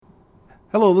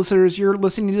Hello, listeners. You're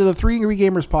listening to the Three Angry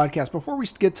Gamers podcast. Before we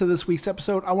get to this week's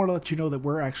episode, I want to let you know that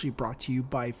we're actually brought to you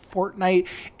by Fortnite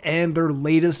and their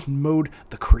latest mode,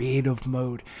 the Creative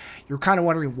Mode. You're kind of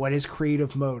wondering, what is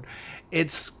Creative Mode?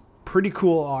 It's pretty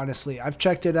cool, honestly. I've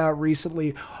checked it out recently.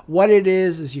 What it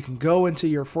is you can go into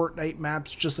your Fortnite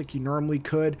maps just like you normally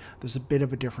could. There's a bit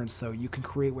of a difference, though. You can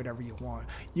create whatever you want.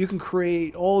 You can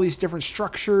create all these different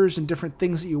structures and different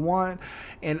things that you want.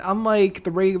 And unlike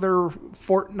the regular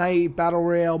Fortnite Battle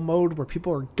Royale mode where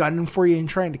people are gunning for you and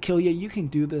trying to kill you, you can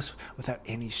do this without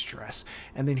any stress.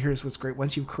 And then here's what's great.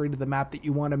 Once you've created the map that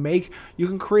you want to make, you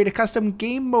can create a custom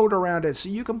game mode around it so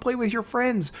you can play with your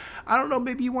friends. I don't know,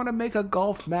 maybe you want to make a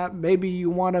golf map. Maybe you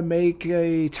want to make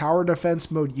a tower defense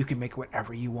mode. You can make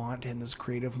whatever you want in this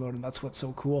creative mode, and that's what's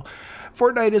so cool.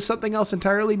 Fortnite is something else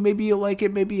entirely. Maybe you like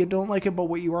it, maybe you don't like it, but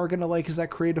what you are going to like is that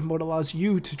creative mode allows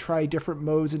you to try different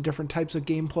modes and different types of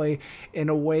gameplay in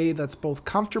a way that's both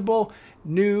comfortable,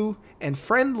 new, and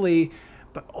friendly,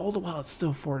 but all the while it's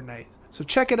still Fortnite. So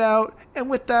check it out, and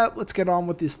with that, let's get on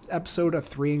with this episode of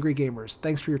Three Angry Gamers.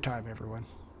 Thanks for your time, everyone.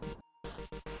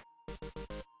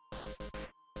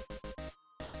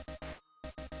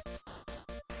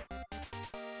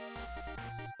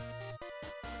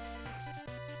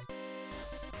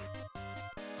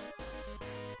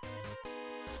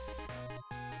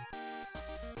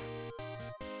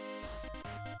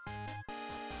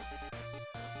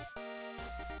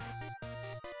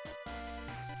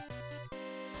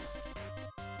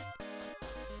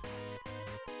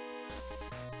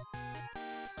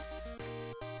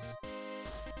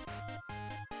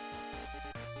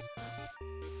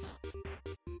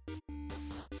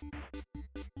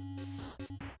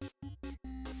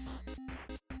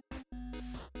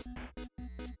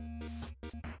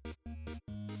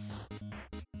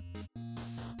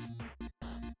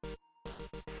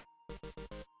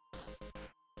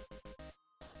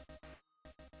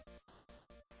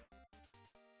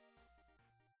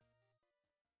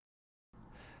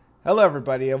 Hello,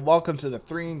 everybody, and welcome to the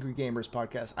Three Angry Gamers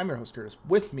podcast. I'm your host, Curtis.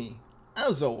 With me,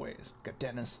 as always, got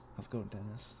Dennis. How's it going,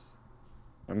 Dennis?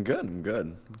 I'm good.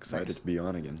 I'm excited to be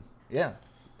on again. Yeah.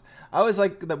 I always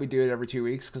like that we do it every 2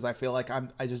 weeks because I feel like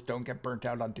I just don't get burnt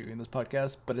out on doing this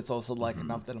podcast, but it's also like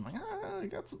enough that I'm like,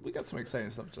 we got some exciting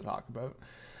stuff to talk about.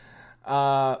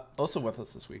 Also with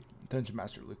us this week, Dungeon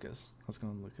Master Lucas. How's it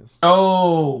going, Lucas?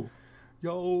 Oh,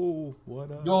 Yo,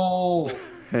 what up? yo,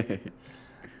 Hey.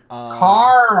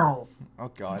 Carl.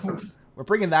 Oh, God. We're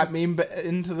bringing that meme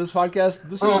into this podcast.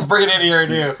 This is Oh, just, bring it in here,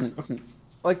 dude.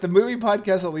 like, the movie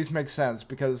podcast at least makes sense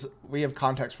because we have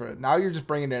context for it. Now you're just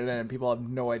bringing it in and people have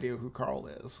no idea who Carl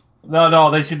is.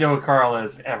 No, they should know what Carl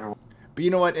is. Everyone. But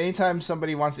you know what? Anytime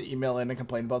somebody wants to email in and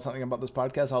complain about something about this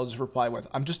podcast, I'll just reply with,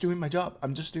 I'm just doing my job.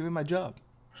 I'm just doing my job.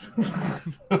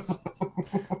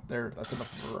 There, that's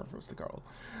enough for reference to Carl.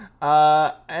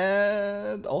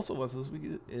 And also with us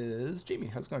is Jamie.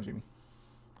 How's it going, Jamie?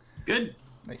 Good.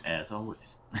 Nice. As always.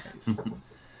 Nice.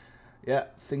 Yeah,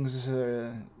 things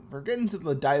we're getting to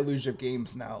the deluge of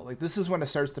games now. Like, this is when it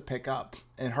starts to pick up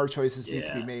and hard choices need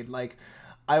to be made. Like,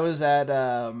 I was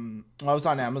on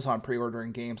Amazon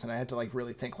pre-ordering games and I had to like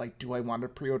really think, like, do I want to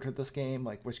pre-order this game?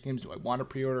 Like, which games do I want to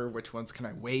pre-order? Which ones can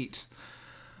I wait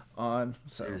on?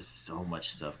 So there's so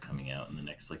much stuff coming out in the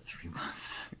next like 3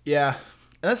 months. Yeah.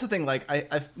 And that's the thing, like,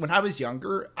 I when I was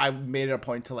younger, I made it a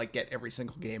point to, like, get every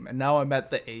single game. And now I'm at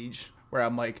the age where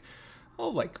I'm like,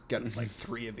 I'll, like, get, like,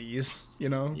 3 of these, you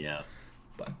know? Yeah.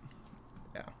 But,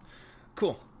 yeah.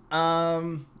 Cool.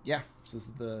 Yeah, so this is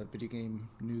the video game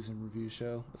news and review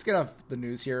show. Let's get off the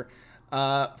news here.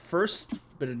 First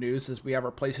bit of news is we have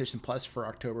our PlayStation Plus for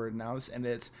October announced, and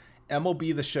it's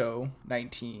MLB The Show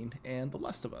 19 and The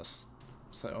Last of Us.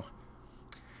 So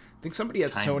I think somebody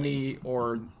at Sony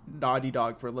or Naughty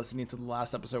Dog were listening to the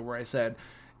last episode where I said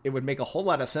it would make a whole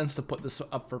lot of sense to put this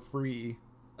up for free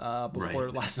before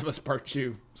Last of Us Part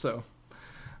 2. So,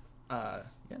 yeah,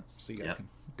 so you guys can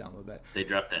download that. They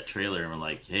dropped that trailer and were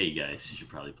like, hey, guys, you should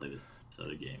probably play this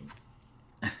soda game.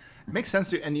 Makes sense,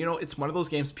 dude. And, you know, it's one of those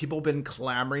games people have been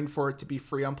clamoring for it to be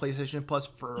free on PlayStation Plus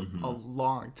for a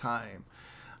long time.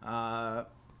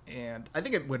 And I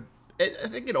think I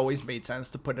think it always made sense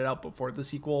to put it out before the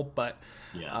sequel, but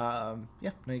now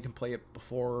you can play it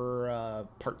before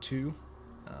part 2.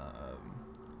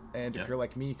 And if you're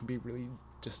like me, you can be really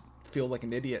just feel like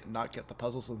an idiot and not get the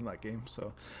puzzles in that game.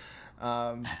 So,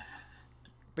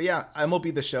 but yeah,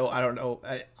 MLB The Show. I don't know.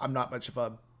 I'm not much of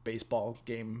a baseball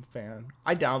game fan.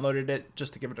 I downloaded it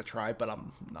just to give it a try, but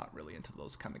I'm not really into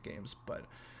those kind of games. But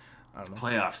I don't know.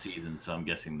 Playoff season, so I'm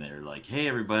guessing they're like, hey,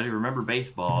 everybody, remember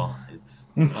baseball. It's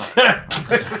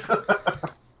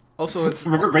also, it's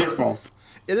remember baseball.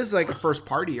 it is like a first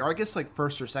party, or I guess like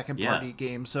first or second Yeah. party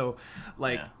game. So,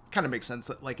 like, Yeah. kind of makes sense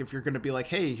that like if you're going to be like,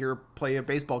 hey, here, play a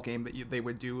baseball game, they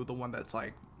would do the one that's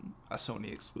like a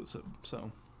Sony exclusive.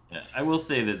 So, Yeah, I will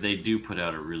say that they do put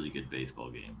out a really good baseball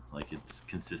game. Like it's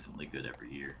consistently good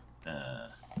every year.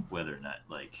 Whether or not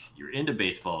like you're into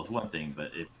baseball is one thing,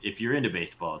 but if you're into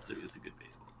baseball, it's a good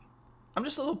baseball game. I'm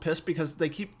just a little pissed because they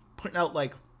keep putting out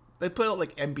like they put out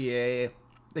like NBA.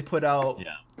 They put out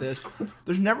Yeah. this.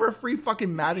 There's never a free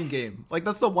fucking Madden game. Like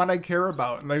that's the one I care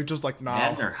about, and they're just like, nah.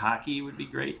 Madden or hockey would be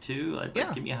great too. Like,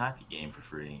 Yeah. give me a hockey game for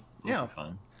free. Those Yeah. are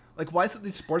fun. Like, why is it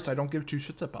these sports I don't give two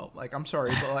shits about? Like, I'm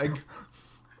sorry, but like,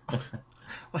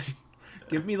 like,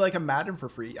 give me like a Madden for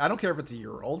free. I don't care if it's a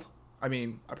year old. I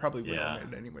mean, I probably would Yeah.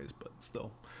 own it anyways, but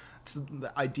still, it's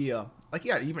the idea. Like,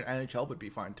 yeah, even NHL would be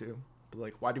fine too. But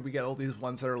like, why do we get all these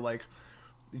ones that are like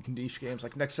these niche games?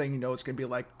 Like, next thing you know, it's gonna be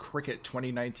like Cricket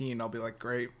 2019. I'll be like,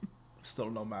 great, still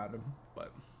no Madden,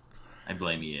 but I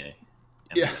blame EA.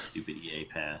 And Yeah. their stupid EA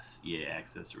Pass, EA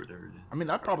Access, or whatever it is. I mean,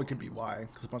 that probably could be why,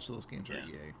 because a bunch of those games are Yeah.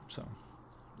 EA. So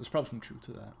there's probably some truth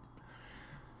to that.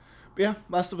 But yeah,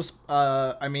 Last of Us.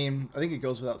 I mean, I think it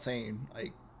goes without saying.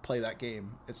 Like, play that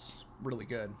game. It's really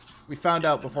good. We found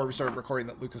out before we started recording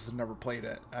that Lucas had never played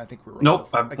it, and I think we were. Nope,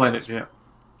 all- I've like, played it. Yeah.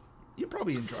 You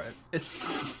probably enjoy it.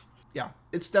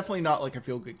 It's definitely not like a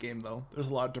feel good game though. There's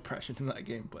a lot of depression in that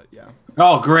game, but yeah.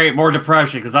 Oh, great, more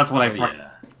depression because that's what I Oh, fucking.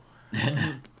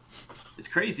 yeah. It's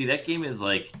crazy. That game is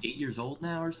like 8 years old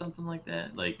now or something like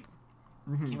that. Like,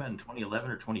 Mhm. came out in 2011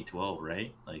 or 2012,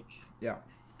 right? Like, Yeah.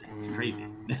 it's crazy.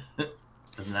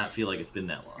 Does not feel like it's been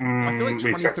that long. I feel like we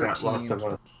checked that 2013. Last of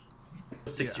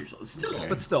Us. 6 years old. It's still,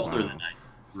 But still. older than I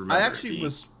remember. I it actually being.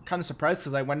 was kind of surprised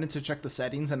because I went in to check the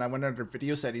settings and I went under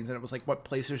video settings and it was like, what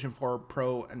PlayStation 4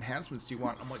 Pro enhancements do you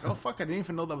want? I'm like, oh fuck, I didn't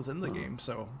even know that was in the game.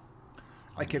 So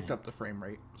I kicked up the frame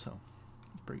rate. So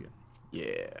pretty good.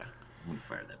 Yeah. I'm gonna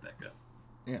fire that back up.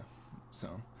 Yeah.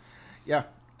 So yeah.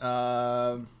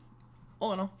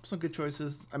 All in all, some good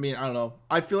choices. I mean, I don't know.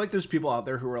 I feel like there's people out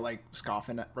there who are like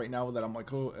scoffing at right now that I'm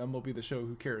like, oh, MLB The Show,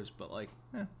 who cares? But like,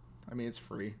 I mean, it's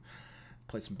free.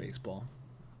 Play some baseball.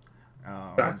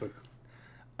 Exactly.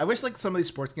 I wish like some of these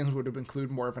sports games would have include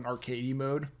more of an arcadey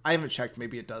mode. I haven't checked,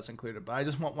 maybe it does include it, but I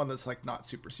just want one that's like not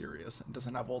super serious and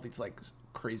doesn't have all these like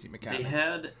crazy mechanics. They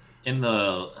had in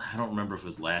the, I don't remember if it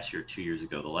was last year or 2 years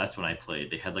ago, the last one I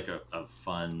played, they had like a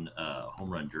fun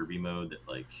home run derby mode that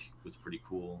like was pretty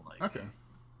cool. Like, Okay.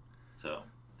 So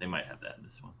they might have that in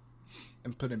this one.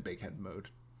 And put in big head mode.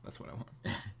 That's what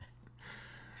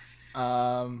I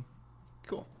want.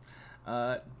 Cool.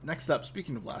 Next up,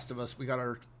 speaking of Last of Us, we got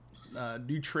our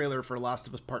new trailer for Last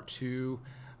of Us Part 2.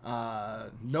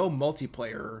 No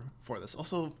multiplayer for this.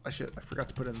 Also, I forgot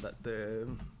to put in that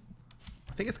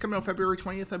I think it's coming out February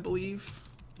 20th, I believe.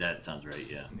 That sounds right,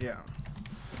 yeah. Yeah.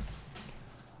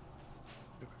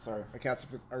 Sorry, my cats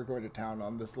are going to town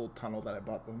on this little tunnel that I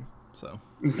bought them. So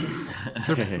Nice.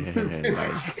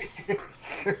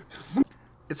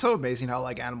 it's so amazing how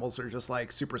like animals are just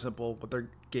like super simple with their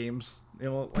games. You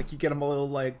know, like you get them a little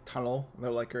like tunnel, and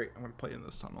they're like, great, I'm gonna play in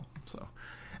this tunnel. So,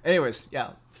 anyways,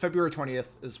 yeah, February 20th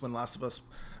is when Last of Us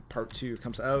Part 2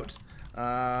 comes out,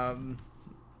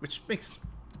 which makes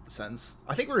sense.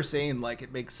 I think we were saying like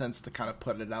it makes sense to kind of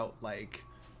put it out like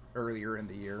earlier in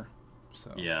the year.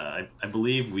 So Yeah, I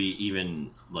believe we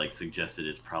even like suggested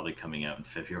it's probably coming out in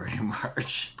February or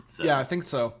March. So yeah, I think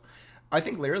so. I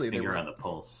think literally they finger were on the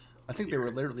pulse. I think they were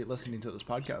literally listening to this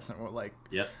podcast and were like,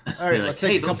 Yep. all right, They're let's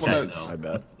like, take "Hey, a couple those guys notes. know." I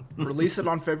bet. Release it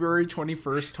on February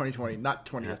 21st, 2020. Not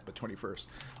 20th, Yeah. but 21st.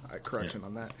 Correction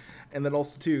on that. And then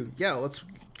also, too, yeah, let's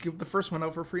give the first one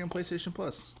out for free on PlayStation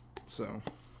Plus. So,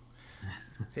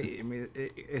 hey, I mean,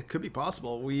 it could be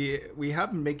possible. We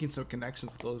have been making some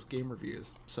connections with those game reviews.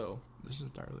 So, this is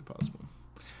entirely possible.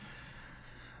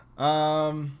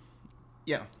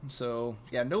 Yeah, so,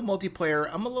 yeah, no multiplayer.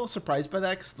 I'm a little surprised by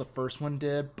that because the first one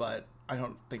did, but I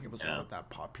don't think it was Yeah. ever that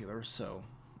popular, so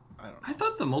I don't know. I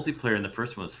thought the multiplayer in the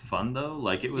first one was fun though.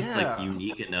 Like it was Yeah. like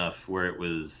unique enough where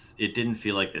it didn't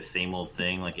feel like the same old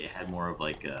thing. Like it had more of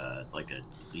like a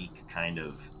leak kind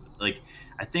of like.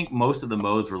 I think most of the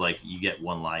modes were like you get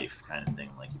one life kind of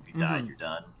thing. Like if you died, you're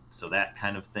done. So that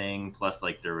kind of thing. Plus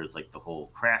like there was like the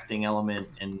whole crafting element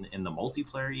in the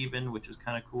multiplayer even, which was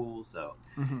kind of cool. So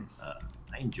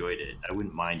I enjoyed it. I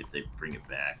wouldn't mind if they bring it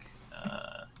back.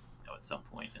 At some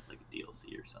point as like a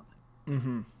DLC or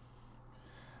something.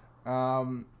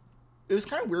 It was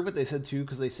kind of weird what they said too,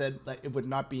 because they said that it would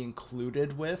not be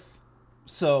included with.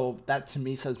 So that to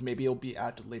me says maybe it'll be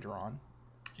added later on.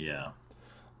 Yeah.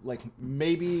 Like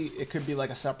maybe it could be like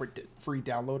a separate free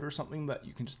download or something that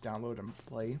you can just download and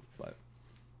play. But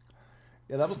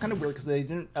Yeah, that was kind of weird because they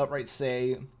didn't outright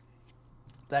say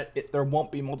that there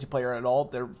won't be multiplayer at all.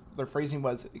 Their phrasing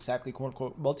was exactly quote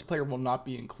unquote multiplayer will not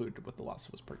be included with The Last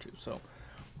of Us Part 2. So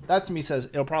that to me says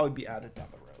it'll probably be added down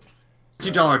the road.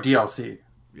 $2 DLC.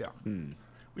 Yeah,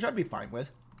 which I'd be fine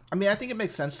with. I mean, I think it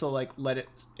makes sense to like let it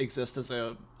exist as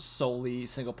a solely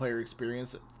single player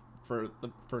experience for the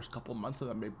first couple of months, and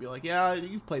then maybe be like, yeah,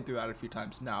 you've played through that a few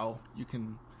times. Now you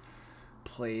can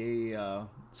play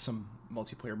some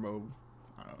multiplayer mode.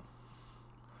 I don't know.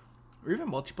 Or even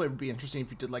multiplayer would be interesting if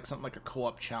you did like something like a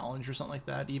co-op challenge or something like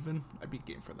that. Even I'd be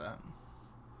game for that.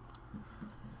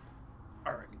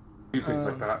 All right. Things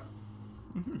like that.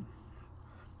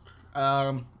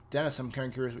 Dennis, I'm kind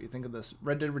of curious what you think of this.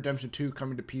 Red Dead Redemption 2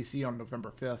 coming to PC on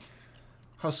November 5th.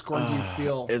 How scorned do you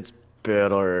feel? It's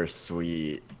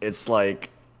bittersweet. It's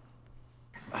like,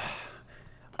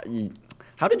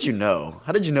 how did you know?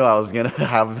 How did you know I was gonna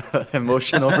have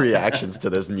emotional reactions to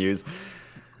this news?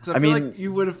 I feel like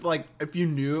you would have, like, if you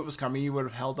knew it was coming, you would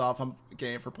have held off on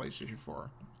getting it for PlayStation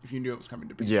 4. If you knew it was coming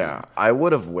to PC. Yeah, I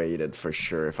would have waited for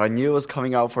sure. If I knew it was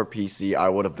coming out for PC, I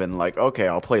would have been like, okay,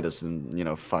 I'll play this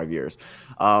in 5 years.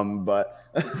 But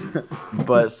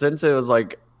but since it was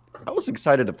like, I was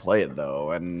excited to play it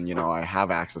though, and I have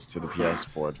access to the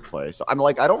PS4 to play. So I'm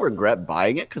like, I don't regret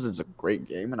buying it because it's a great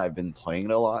game and I've been playing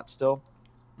it a lot still.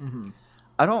 Mm-hmm.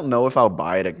 I don't know if I'll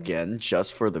buy it again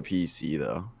just for the PC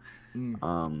though.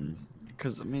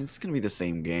 Because it's gonna be the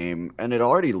same game, and it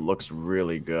already looks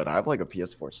really good. I have like a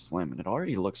PS4 Slim, and it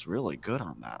already looks really good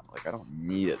on that. Like I don't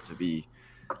need it to be,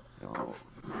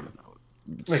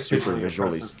 Like super visually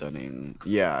visually impressive. stunning.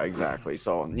 Yeah, exactly.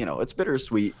 So it's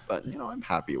bittersweet, but I'm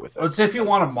happy with it. Let's say if you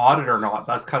want to mod it or not.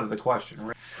 That's kind of the question,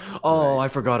 right? Oh, I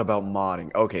forgot about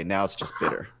modding. Okay, now it's just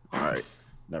bitter. All right,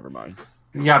 never mind.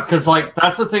 Yeah, because like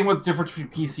that's the thing with the difference between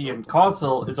PC and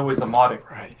console is always the modding.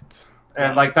 Right.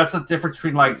 And like that's the difference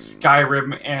between like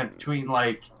Skyrim and between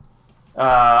like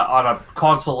on a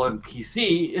console and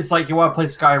PC. It's like you want to play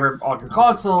Skyrim on your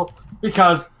console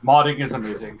because modding is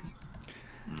amazing.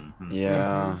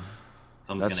 Yeah.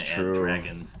 Someone's That's gonna true. add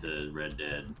dragons to Red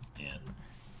Dead,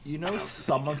 and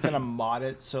Someone's gonna mod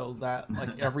it so that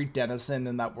like every denizen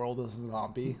in that world is a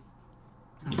zombie.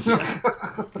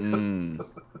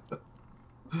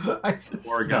 I just,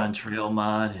 Oregon Trail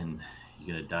mod, and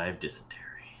you're gonna die of dysentery.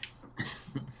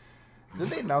 Did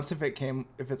they announce if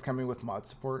it's coming with mod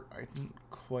support? I didn't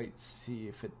quite see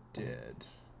if it did.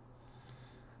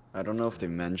 I don't know if they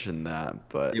mentioned that,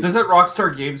 but Doesn't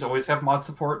Rockstar Games always have mod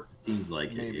support? Seems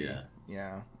like Maybe. it, yeah.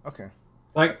 Yeah. Okay.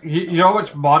 Like you know how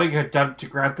much modding had done to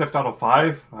Grand Theft Auto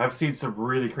 5? I've seen some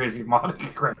really crazy modding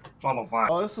in Grand Theft Auto 5.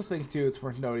 Oh, that's the thing too. It's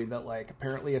worth noting that like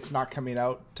apparently it's not coming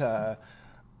out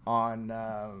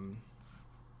on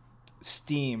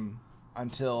Steam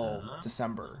until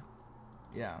December.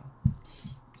 Yeah.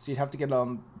 So you'd have to get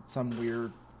on some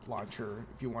weird launcher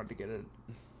if you wanted to get it.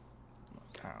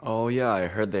 oh yeah, I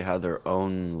heard they had their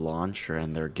own launcher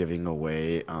and they're giving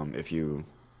away if you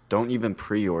don't even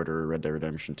pre-order Red Dead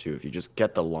Redemption 2, if you just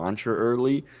get the launcher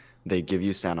early, they give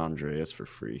you San Andreas for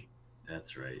free.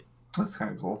 That's right. That's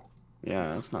kind of cool.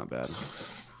 Yeah, that's not bad.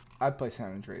 I'd play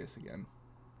San Andreas again.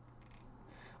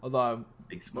 Although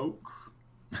Big Smoke.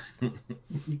 what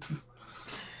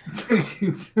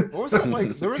was that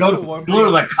like? There was Go like one.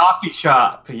 to the coffee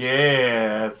shop.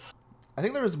 Yes. I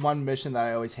think there was one mission that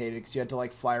I always hated because you had to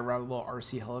like fly around a little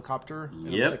RC helicopter. And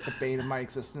it was Yep. like the bane of my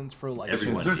existence for like.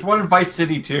 Everyone. There's one in Vice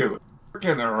City too.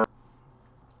 Freaking-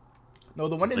 No,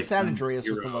 the one It's in like San some Andreas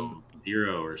was the one.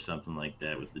 Zero or something like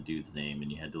that with the dude's name,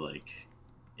 and you had to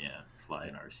fly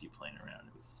an RC plane around.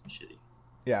 It was shitty.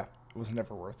 Yeah, it was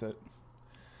never worth it.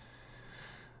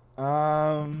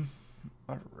 All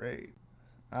right.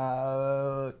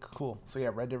 Cool. So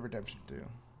yeah, Red Dead Redemption 2.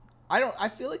 I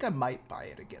feel like I might buy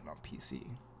it again on PC.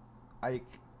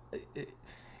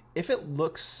 If it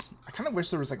looks, I kind of wish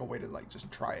there was like a way to like just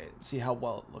try it, see how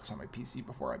well it looks on my PC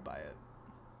before I buy it.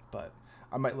 But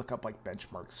I might look up like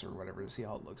benchmarks or whatever to see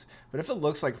how it looks. But if it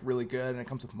looks like really good and it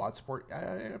comes with mod support,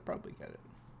 I'd probably get it.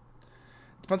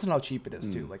 Depends on how cheap it is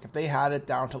too. Like if they had it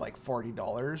down to like $40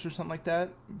 or something like that,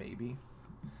 maybe.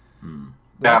 The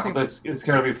Yeah, nice but thing- it's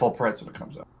gonna be full price when it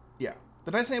comes out. Yeah.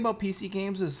 The nice thing about PC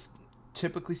games is,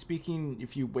 typically speaking,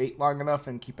 if you wait long enough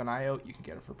and keep an eye out, you can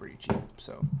get it for pretty cheap.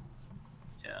 So,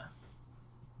 Yeah.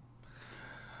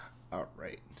 all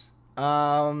right.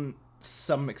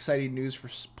 Some exciting news for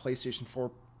PlayStation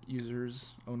 4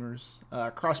 owners.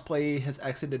 Crossplay has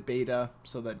exited beta,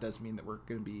 so that does mean that we're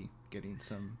going to be getting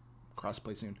some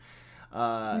crossplay soon.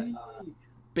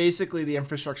 Basically, the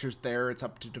infrastructure's there. It's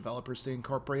up to developers to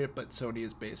incorporate it, but Sony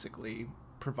has basically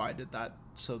provided that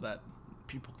so that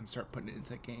people can start putting it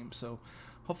into the game. So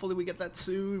hopefully we get that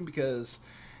soon, because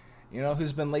you know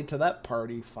who's been late to that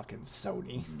party? Fucking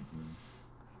Sony.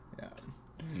 Yeah.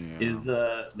 Is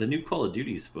the new Call of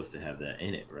Duty supposed to have that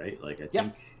in it, right? Like I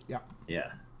think.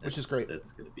 Yeah. Which is great.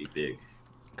 That's gonna be big.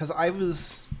 Because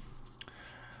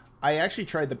I actually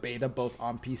tried the beta both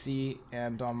on PC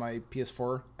and on my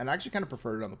PS4, and I actually kind of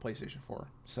preferred it on the PlayStation 4.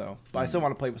 So, but I still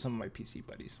want to play with some of my PC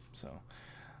buddies. So,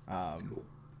 Cool.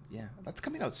 yeah, that's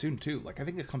coming out soon too. Like I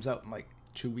think it comes out in like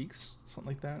 2 weeks, something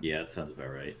like that. Yeah, it sounds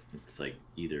about right. It's like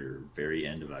either very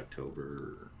end of October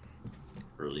or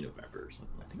early November or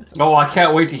something. I think it's. Oh, I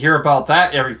can't wait to hear about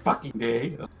that every fucking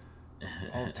day.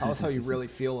 Oh, tell us how you really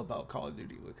feel about Call of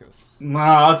Duty, Lucas. No,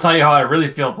 I'll tell you how I really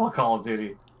feel about Call of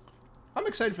Duty. I'm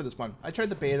excited for this one. I tried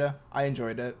the beta. I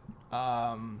enjoyed it.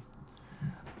 I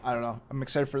don't know. I'm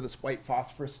excited for this white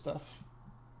phosphorus stuff.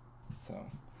 So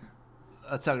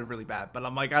that sounded really bad, but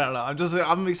I'm like, I don't know.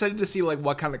 I'm excited to see like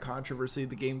what kind of controversy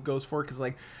the game goes for, because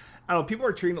like, I don't know, people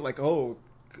are treating it like, oh,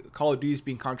 Call of Duty's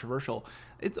being controversial.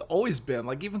 It's always been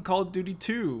like, even Call of Duty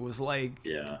 2 was like,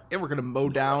 Yeah. we're gonna mow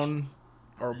down,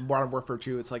 or Modern Warfare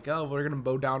 2. It's like, oh, we're gonna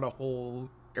mow down a whole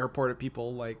airport of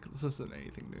people. Like, this isn't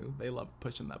anything new. They love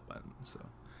pushing that button. So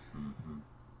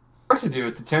Of course they do.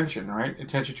 It's attention, right?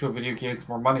 Attention to a video game is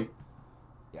more money.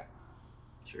 yeah.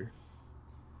 Sure.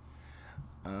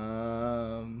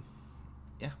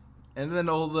 Yeah. And then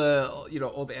all the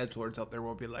edgelords out there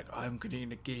will be like, I'm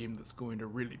getting a game that's going to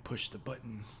really push the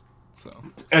buttons. So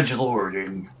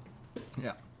Edgelording.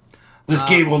 yeah. This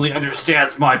game only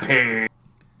understands my pain.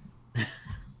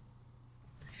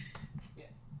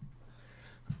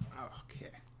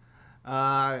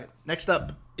 Okay. Next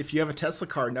up, if you have a Tesla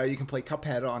car, now you can play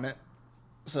Cuphead on it.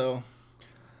 So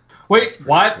Wait,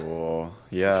 what? Cool.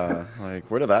 Yeah. Like,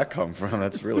 where did that come from?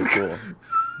 That's really cool.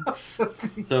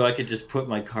 So I could just put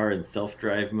my car in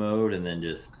self-drive mode and then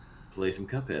just play some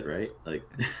Cuphead, right? Like,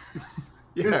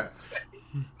 yeah.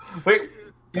 Wait,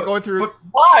 You're going through but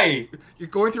why? a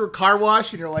car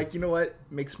wash, and you're like, you know what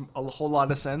makes a whole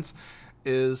lot of sense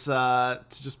is to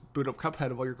just boot up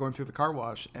Cuphead while you're going through the car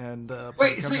wash. And play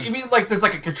Wait, so Cuphead. you mean like there's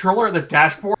like a controller in the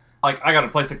dashboard? Like, I gotta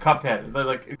play some Cuphead. And then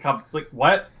like it comes like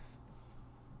what?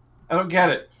 I don't get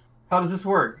it. How does this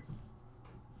work?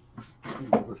 Let me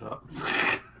pull this up.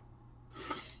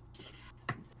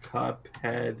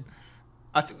 Cuphead.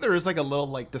 I think there is like a little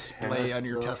like display on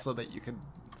your Tesla. Tesla that you can.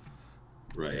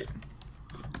 right.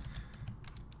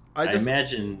 I I just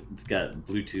imagine it's got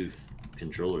Bluetooth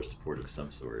controller support of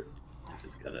some sort. If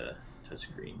it's got a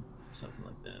touchscreen or something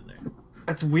like that in there.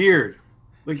 That's weird.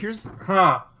 like here's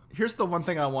the one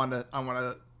thing I want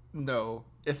to know.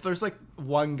 If there's like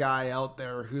one guy out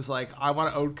there who's like, I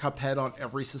want to own Cuphead on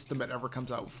every system it ever comes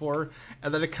out for,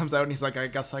 and then it comes out and he's like, I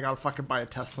guess I gotta fucking buy a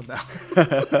Tesla now.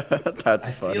 That's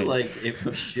I funny. feel like it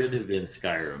should have been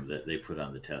Skyrim that they put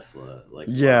on the Tesla. Like,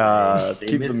 Yeah, they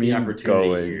keep missed the the meme opportunity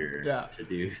going. here Yeah. to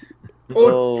do.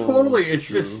 Oh, Oh, totally. it's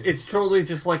It's true. totally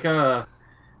just like a.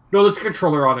 No, there's a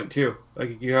controller on it too.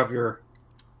 Like you have your.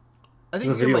 I think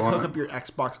you The can like video hook on up your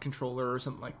Xbox controller or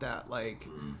something like that, like,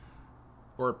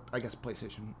 or I guess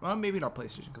PlayStation. Well, maybe not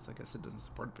PlayStation because I guess it doesn't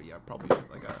support it, but yeah, probably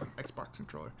like a Xbox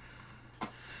controller.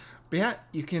 But yeah,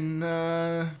 you can.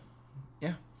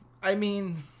 Yeah, I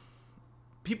mean,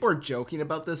 people are joking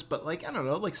about this, but like I don't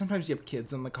know, like sometimes you have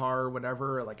kids in the car or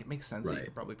whatever. Like it makes sense that you Right.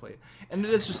 could probably play it, and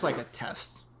it is just like a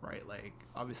test, right? Like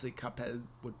obviously, Cuphead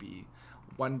would be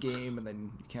one game, and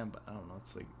then you can. But I don't know.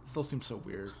 It's like it still seems so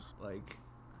weird. Like.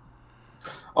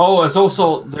 Oh, it's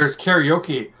also there's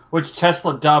karaoke, which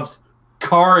Tesla dubs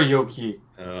karaoke.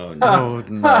 Oh no. Oh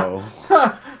no.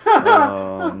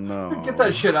 Oh no. Get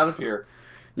that shit out of here.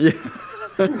 Yeah.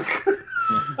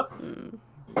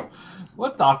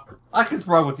 What the fuck is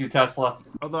wrong with you, Tesla?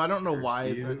 Although I don't know why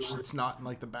you. it's not in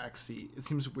like the back seat. It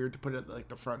seems weird to put it in, like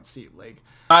the front seat. Like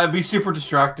It'd be super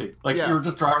distracting. Like Yeah. you were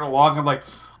just driving along, I'm like,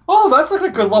 oh, that's like a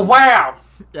good wow.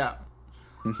 yeah,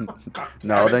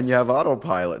 No, then you have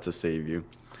autopilot to save you.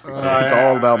 It's yeah,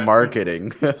 all about yeah.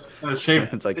 marketing.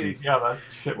 It's like- yeah, that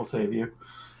shit will save you.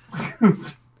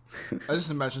 I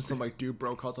just imagine some like dude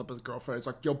bro calls up his girlfriend. He's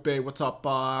like, "Yo, babe, what's up?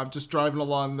 I'm just driving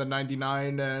along the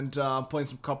 99 and I'm playing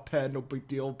some Cuphead. No big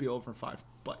deal. Be over in 5.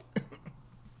 Bye."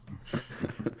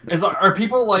 Are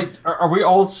people like? Are we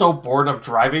all so bored of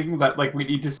driving that like we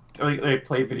need to like,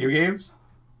 play video games?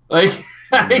 Like,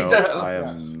 No, I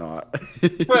am not.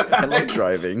 I like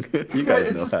driving. You guys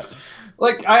It's know just- that.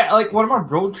 like I like one of my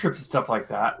road trips and stuff like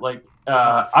that. Like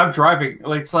I'm driving.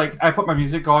 Like it's like I put my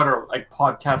music on or like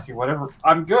podcasting, whatever.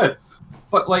 I'm good.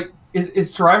 But like,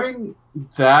 is driving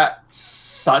that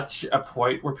such a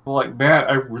point where people are like, man,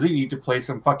 I really need to play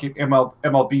some fucking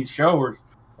MLB show or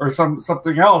or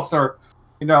something else, or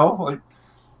like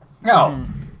no.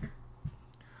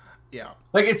 Yeah.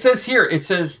 Like it says here, it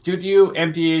says Studio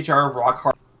MDHR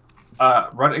Rock Hard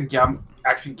Run and Gun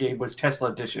action game was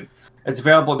Tesla edition. It's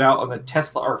available now on the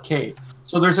Tesla Arcade.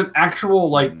 So there's an actual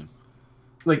like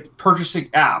purchasing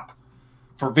app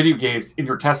for video games in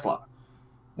your Tesla.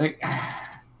 Like,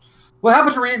 what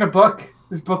happened to reading a book?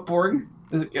 Is book boring?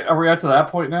 Are we out to that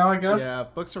point now? I guess. Yeah,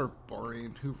 books are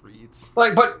boring. Who reads?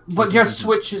 Like, but you have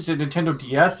Switches and Nintendo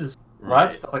DSs,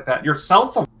 right? Stuff like that. Your cell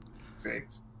phone,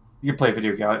 you can play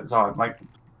video games on. Like,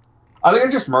 I think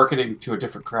it's just marketing to a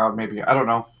different crowd. Maybe I don't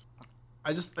know.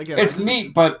 It's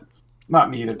neat, but not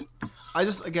needed. I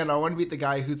want to be the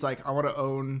guy who's like, I want to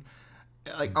own.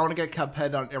 Like, I want to get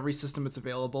Cuphead on every system it's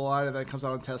available on, and then it comes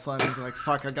out on Tesla, and he's like,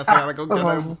 fuck, I guess I gotta go get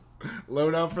a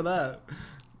load out for that.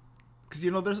 Because,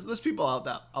 there's people out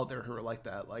there who are like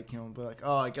that. Like, be like,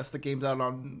 oh, I guess the game's out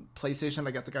on PlayStation,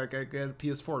 I guess I gotta get a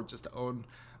PS4 just to own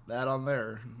that on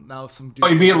there. Now some dude... Oh,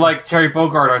 you mean like Terry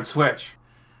Bogard on Switch?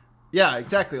 Yeah,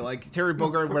 exactly. Like Terry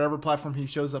Bogard, whatever platform he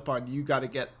shows up on, you got to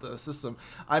get the system.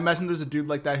 I imagine there's a dude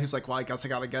like that who's like, well, I guess I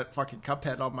got to get fucking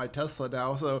Cuphead on my Tesla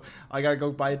now, so I got to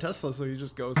go buy a Tesla. So he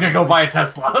just goes. I'm gonna go buy a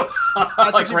Tesla.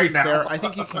 Actually, to be fair, I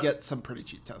think you can get some pretty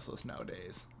cheap Teslas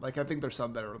nowadays. Like, I think there's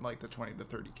some that are in like the 20 to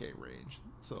 30K range,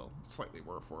 so slightly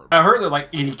more affordable. I heard they're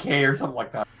like 80K or something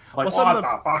like that. Like, well, what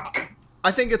the fuck?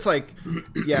 I think it's like,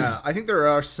 yeah, I think there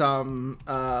are some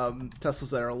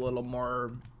Teslas that are a little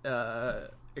more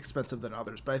expensive than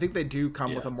others, but I think they do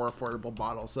come with a more affordable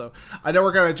model. So I know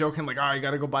we're kind of joking like, oh, you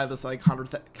got to go buy this like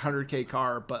 100K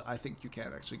car, but I think you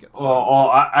can actually get some.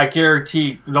 I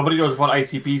guarantee nobody knows about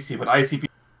ICBC, but ICBC.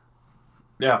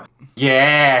 Yeah.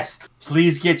 Yes.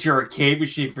 Please get your arcade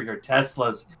machine for your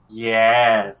Teslas.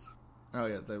 Yes. Oh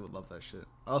yeah, they would love that shit.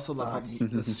 I also love how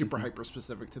it's super hyper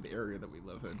specific to the area that we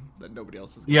live in that nobody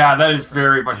else is. Yeah, that is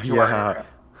very much to our area.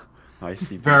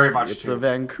 ICBC. Very much. It's a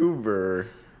Vancouver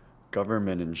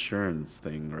government insurance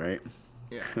thing, right?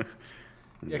 Yeah. Yeah,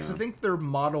 because I think their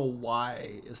Model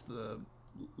Y is the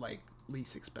like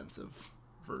least expensive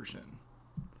version.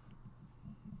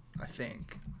 I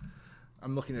think.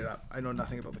 I'm looking it up. I know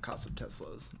nothing about the cost of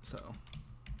Teslas, so.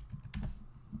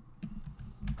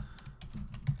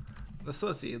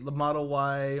 Let's see. The Model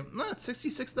Y, it's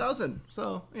 66,000.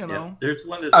 So Yeah, there's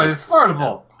one that's. It's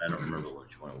affordable. I don't remember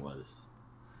which one it was.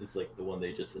 It's like the one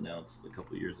they just announced a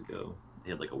couple years ago.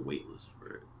 They had like a wait list for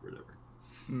it, or whatever.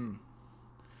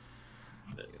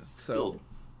 But still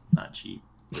not cheap.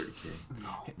 30K.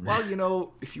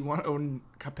 Well, if you want to own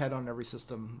Cuphead on every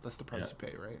system, that's the price you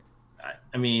pay, right?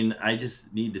 I mean, I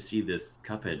just need to see this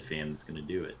Cuphead fan that's going to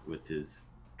do it with his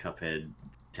Cuphead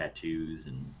tattoos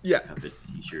and Cuphead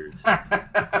t-shirts.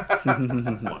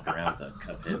 Walk around with a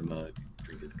Cuphead mug,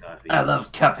 drink his coffee. I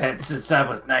love Cuphead since I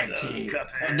was 19,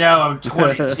 and now I'm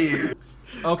 22.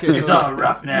 Okay, it's all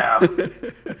rough now.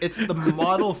 It's the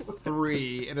Model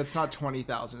 3, and it's not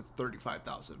 20,000; it's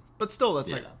 35,000. But still,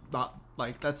 that's like not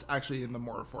like that's actually in the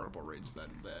more affordable range than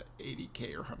the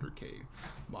 80K or 100K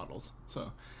models.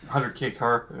 So 100K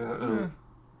car.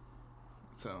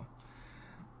 So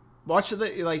watch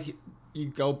you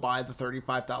go buy the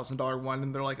 $35,000 one,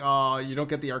 and they're like, "Oh, you don't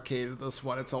get the arcade of this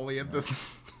one. It's only in the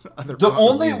other." The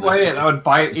only way I would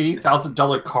buy an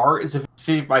 $80,000 car is if I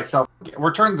saved myself.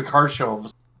 We're turning the car show.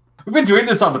 We've been doing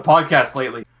this on the podcast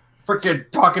lately. Freaking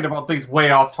talking about things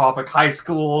way off topic. High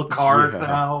school cars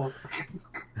now.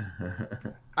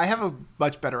 I have a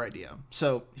much better idea.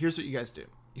 So here's what you guys do: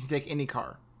 you can take any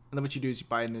car, and then what you do is you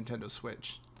buy a Nintendo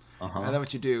Switch, and then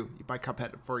what you do, you buy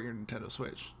Cuphead for your Nintendo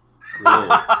Switch.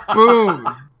 Boom!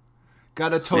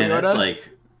 Got a Toyota. Man, that's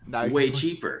like way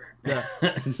cheaper. Yeah.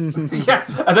 Yeah,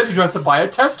 and then you don't have to buy a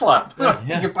Tesla.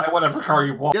 You can buy whatever car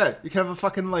you want. Yeah, you can have a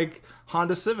fucking like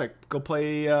Honda Civic. Go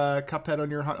play Cuphead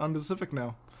on your Honda Civic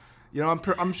now.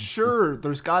 I'm sure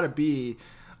there's got to be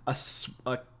a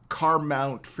car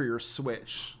mount for your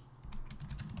Switch.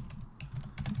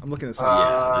 I'm looking at something.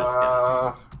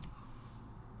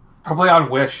 Probably on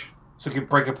Wish, so you can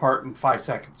break apart in 5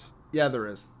 seconds. Yeah, there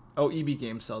is. Oh, EB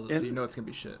Games sells it, so you know it's gonna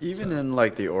be shit. Even in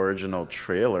like the original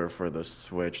trailer for the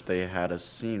Switch, they had a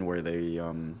scene where they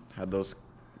had those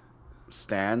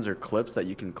stands or clips that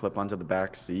you can clip onto the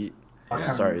back seat.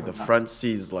 Sorry, the front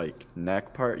seat's like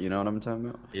neck part. You know what I'm talking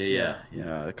about? Yeah,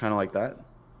 kind of like that.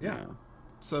 Yeah.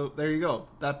 So there you go.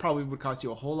 That probably would cost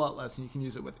you a whole lot less, and you can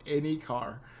use it with any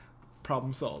car.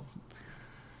 Problem solved.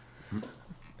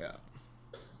 Yeah.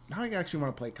 Now I actually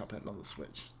want to play Cuphead on the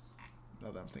Switch.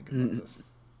 Now that I'm thinking about this.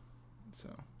 So,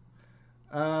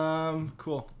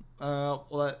 cool. Well,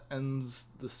 that ends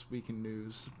this week in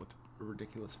news with a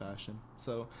ridiculous fashion.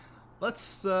 So,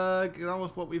 let's get on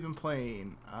with what we've been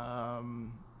playing.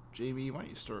 Jamie, why don't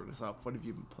you start us off? What have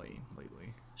you been playing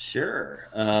lately? Sure.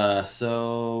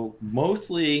 So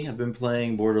mostly I've been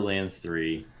playing Borderlands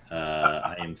 3.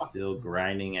 I am still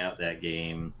grinding out that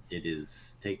game. It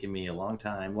is taking me a long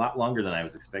time, a lot longer than I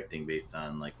was expecting based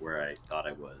on like where I thought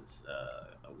I was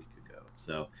a week ago.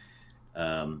 So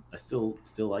I still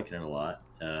liking it a lot.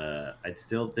 I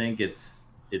still think it's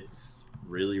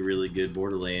really really good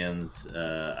Borderlands.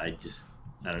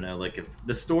 I don't know, like if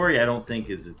the story I don't think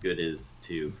is as good as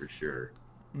 2 for sure.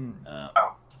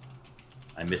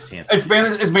 I miss Handsome. It's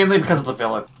mainly because of the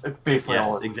villain. It's basically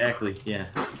all. Exactly. Yeah,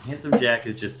 Handsome Jack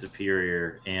is just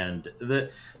superior, and the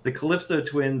Calypso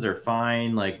twins are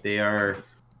fine. Like they are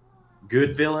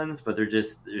good villains, but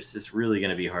it's just really going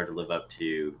to be hard to live up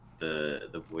to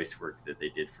the voice work that they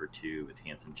did for 2 with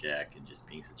Handsome Jack and just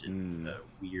being such a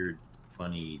weird,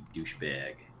 funny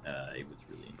douchebag. It was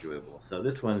really enjoyable. So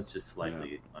this one's just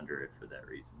slightly under it for that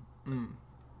reason.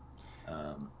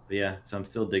 But yeah, so I'm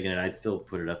still digging it. I'd still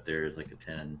put it up there as like a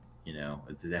 10. You know,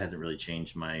 it hasn't really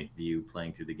changed my view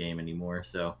playing through the game anymore.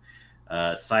 So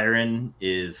Siren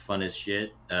is fun as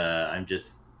shit.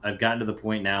 I've gotten to the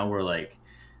point now where like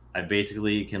I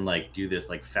basically can like do this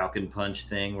like Falcon Punch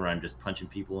thing where I'm just punching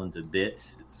people into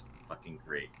bits. It's fucking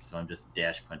great. So I'm just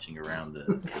dash punching around the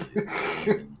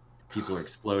game and people are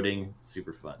exploding. It's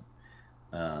super fun.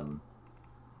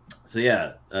 So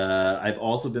yeah, I've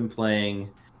also been playing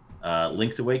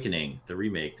Link's Awakening, the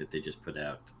remake that they just put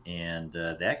out, and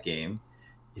that game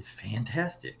is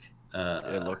fantastic.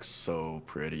 It looks so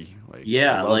pretty. Like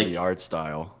yeah, I love like the art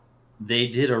style. They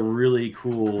did a really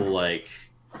cool like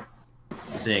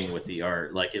thing with the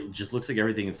art. Like it just looks like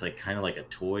everything is like kind of like a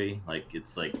toy. Like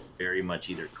it's like very much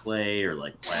either clay or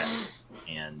like plastic,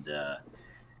 and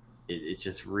it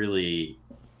just really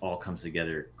all comes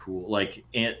together cool. Like,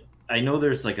 and I know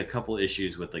there's like a couple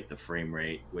issues with like the frame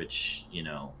rate, which you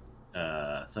know.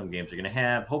 Some games are going to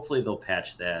have. Hopefully they'll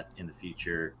patch that in the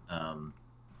future.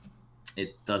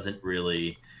 It doesn't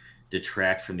really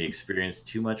detract from the experience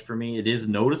too much for me. It is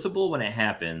noticeable when it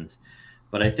happens,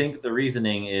 but I think the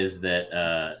reasoning is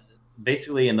that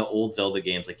basically in the old Zelda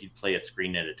games, like you'd play a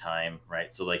screen at a time,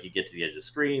 right? So like you get to the edge of the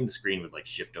screen would like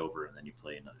shift over and then you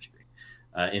play another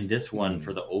screen. In this one,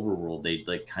 for the overworld, they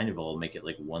like kind of all make it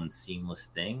like one seamless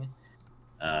thing,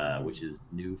 which is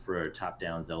new for a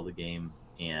top-down Zelda game.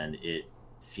 And it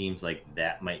seems like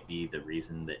that might be the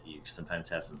reason that you sometimes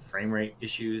have some frame rate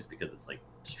issues because it's like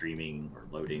streaming or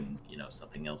loading, you know,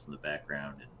 something else in the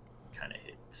background and kind of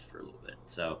hits for a little bit.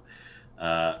 So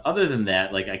other than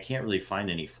that, like I can't really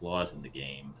find any flaws in the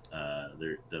game.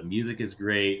 The music is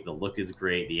great, the look is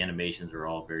great, the animations are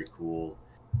all very cool.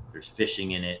 There's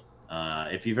fishing in it.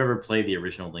 If you've ever played the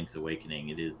original Link's Awakening,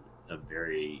 it is a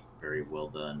very, very well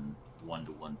done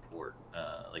one-to-one port.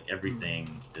 Like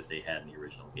everything that they had in the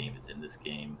original game is in this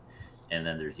game, and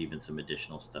then there's even some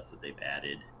additional stuff that they've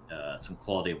added, some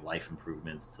quality of life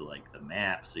improvements to like the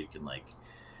map, so you can like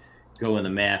go in the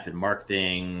map and mark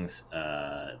things.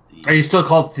 Are you still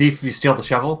called thief if you steal the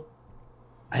shovel?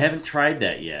 I haven't tried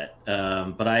that yet,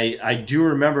 but I do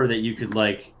remember that you could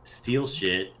like steal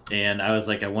shit, and I was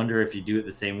like, I wonder if you do it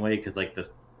the same way, because like the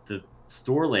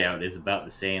store layout is about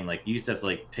the same. Like you used to have to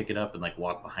like pick it up and like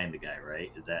walk behind the guy, right?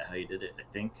 Is that how you did it? I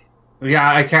think.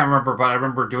 Yeah, I can't remember, but I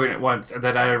remember doing it once, and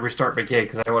then I had to restart my game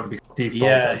because I want to be thief.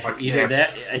 Yeah, either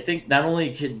that. I think not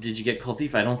only did you get called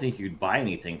thief, I don't think you could buy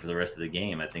anything for the rest of the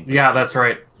game. I think. Yeah, that's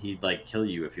right. He'd like kill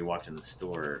you if you walked in the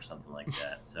store or something like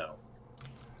that. So.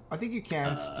 I think you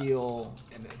can steal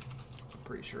in it. I'm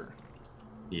pretty sure.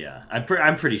 Yeah, I'm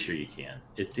pretty sure you can.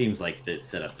 It seems like it's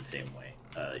set up the same way.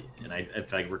 And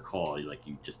if I recall, like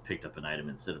you just picked up an item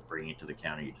instead of bringing it to the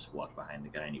counter, you just walk behind the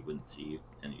guy and he wouldn't see you,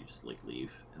 and you just like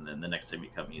leave. And then the next time you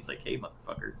come, he's like, "Hey,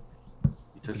 motherfucker,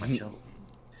 you took my shovel."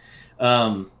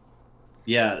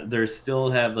 Yeah, there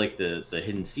still have like the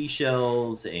hidden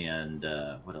seashells and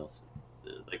what else?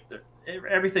 Like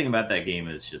everything about that game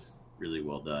is just really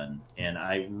well done, and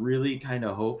I really kind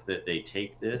of hope that they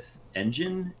take this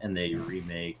engine and they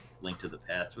remake Link to the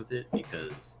Past with it,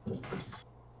 because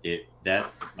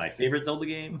that's my favorite Zelda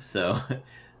game. So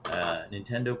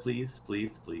Nintendo, please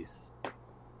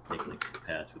make Link to the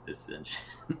Past with this engine.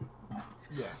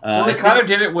 Yeah. Well, they kind of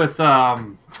did it with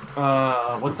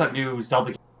what's that new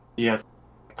Zelda game? Yes,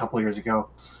 a couple of years ago.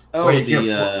 Oh,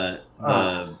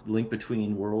 the Link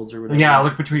Between Worlds or whatever. Yeah,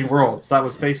 Link Between Worlds. That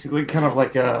was basically kind of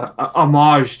like a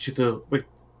homage to the like.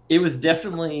 It was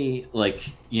definitely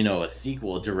like, you know,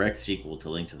 a direct sequel to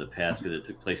Link to the Past, because it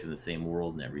took place in the same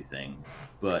world and everything,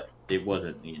 but it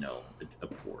wasn't, you know, a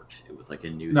port. It was like a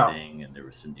new thing, and there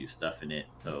was some new stuff in it.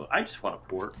 So I just want a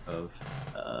port of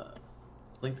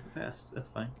Link to the Past. That's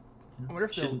fine. I wonder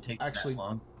if they'll Shouldn't take actually that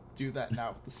long. do that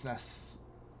now. The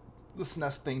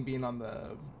SNES thing being on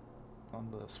the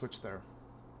Switch there.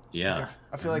 Yeah, Like,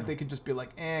 I feel like they could just be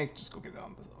like, just go get it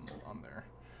on there.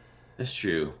 that's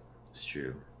true. It's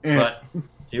true. Yeah. But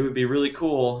it would be really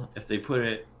cool if they put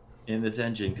it in this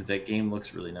engine because that game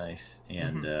looks really nice,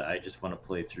 and I just want to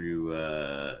play through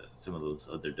some of those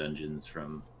other dungeons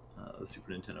from the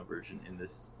Super Nintendo version in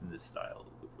this style. It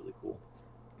would look really cool.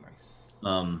 Nice.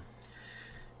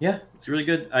 Yeah, it's really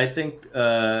good. I think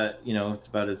it's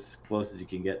about as close as you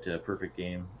can get to a perfect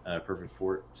game, perfect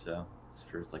port. So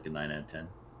it's like a 9 out of 10.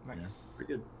 Nice. Yeah,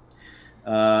 pretty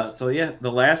good. So yeah,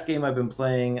 the last game I've been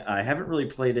playing, I haven't really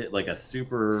played it like a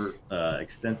super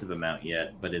extensive amount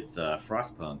yet, but it's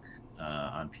Frostpunk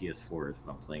on PS4 is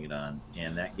what I'm playing it on,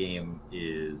 and that game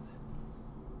is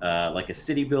like a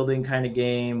city building kind of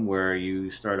game where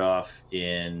you start off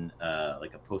in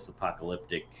like a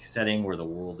post-apocalyptic setting where the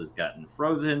world has gotten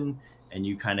frozen, and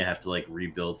you kind of have to like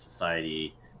rebuild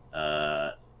society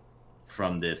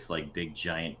from this like big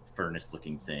giant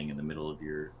furnace-looking thing in the middle of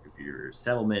your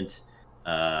settlement.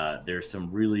 There's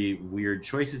some really weird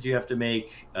choices you have to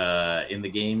make in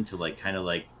the game to like kind of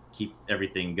like keep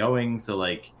everything going. So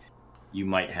like you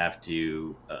might have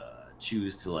to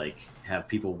choose to like have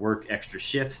people work extra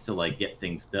shifts to like get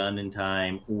things done in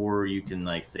time, or you can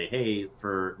like say, hey,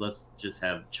 let's just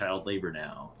have child labor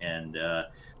now. And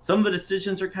some of the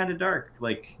decisions are kind of dark.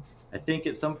 Like I think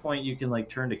at some point you can like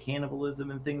turn to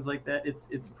cannibalism and things like that. It's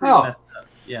pretty messed up.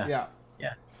 Yeah.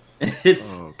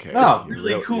 It's Okay.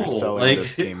 really You're cool. selling Like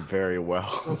this game very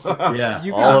well. yeah.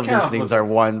 You All of can- these things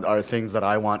are things that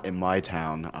I want in my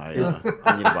town. I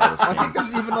need to buy this I think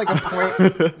game. there's even like a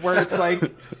point where it's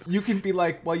like you can be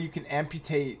like, well, you can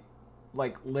amputate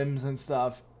like limbs and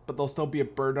stuff, but they'll still be a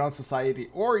burden on society,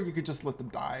 or you could just let them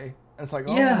die. And it's like,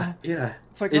 oh, Yeah.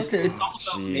 it's like It's okay, all about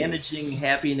Jeez. managing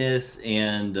happiness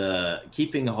and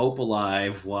keeping hope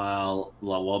alive while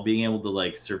being able to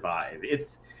like survive.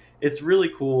 It's really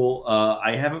cool.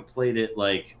 I haven't played it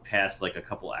like past like a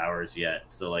couple hours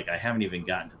yet, so like I haven't even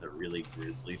gotten to the really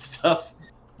grisly stuff.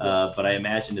 But I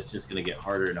imagine it's just going to get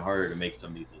harder and harder to make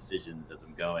some of these decisions as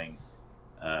I'm going.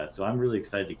 So I'm really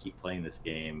excited to keep playing this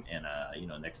game, and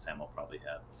next time I'll probably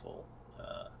have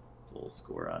a full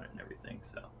score on it and everything.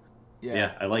 So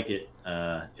yeah, I like it.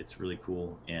 It's really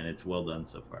cool, and it's well done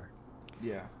so far.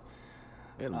 Yeah.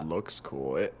 It looks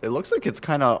cool. It looks like it's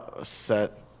kind of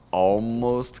set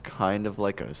almost kind of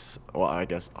like well, I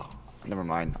guess. Oh, never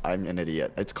mind. I'm an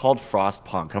idiot. It's called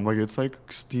Frostpunk. I'm like, it's like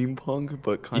steampunk,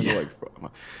 but kind of like.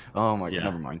 Oh my god,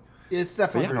 never mind. It's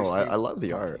definitely. But yeah, very I love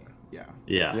the art. Yeah.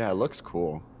 Yeah, it looks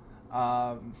cool.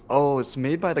 Um. Oh, it's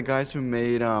made by the guys who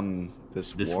made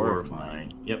this War of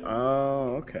Mine. Yep.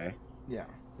 Oh, okay. Yeah.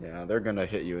 Yeah, they're gonna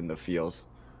hit you in the feels.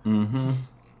 Mm-hmm.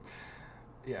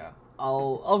 Yeah.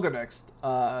 I'll go next.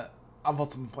 I've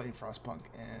also been playing Frostpunk,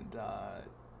 and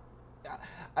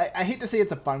I hate to say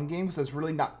it's a fun game because it's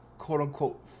really not quote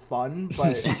unquote fun,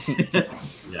 but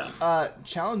Yeah.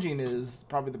 challenging is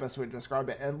probably the best way to describe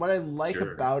it. And what I like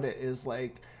about it is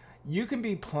like you can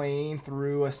be playing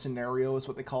through a scenario is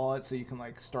what they call it, so you can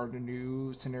like start a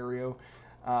new scenario,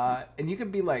 and you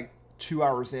can be like 2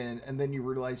 hours in, and then you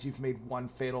realize you've made one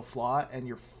fatal flaw and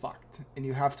you're fucked, and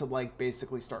you have to like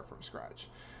basically start from scratch.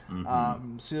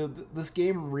 Mm-hmm. So this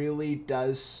game really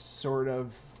does sort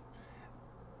of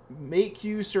make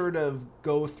you sort of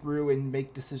go through and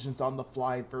make decisions on the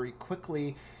fly very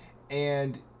quickly,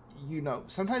 and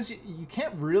sometimes you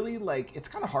can't really like, it's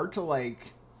kind of hard to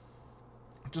like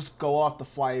just go off the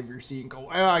fly of your seat and go,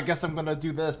 I guess I'm gonna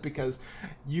do this, because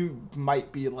you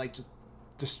might be like just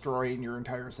destroying your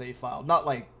entire save file. Not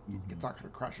like it's not gonna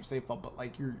crash your save file, but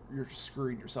like you're just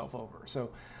screwing yourself over.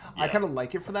 So I kind of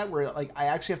like it for that, where like I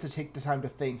actually have to take the time to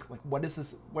think like, what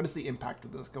is the impact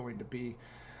of this going to be.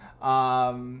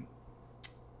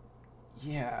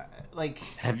 Yeah, like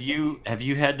Have you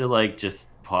had to like just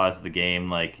pause the game?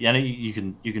 Like, I know you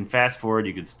can fast forward,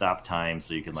 you can stop time,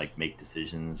 so you can like make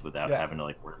decisions without having to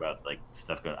like worry about like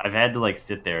stuff going. I've had to like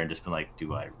sit there and just been like,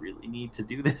 do I really need to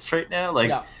do this right now?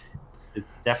 Like,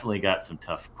 it's definitely got some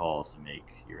tough calls to make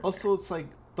here. Also, it's like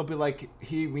they'll be like,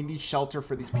 "Hey, we need shelter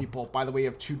for these people. By the way, you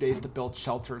have 2 days to build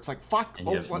shelter." It's like, fuck. And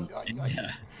you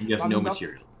have no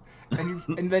material.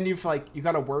 And then you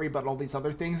got to worry about all these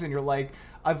other things, and you're like,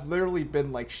 I've literally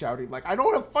been like shouting like, I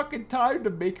don't have fucking time to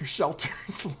make your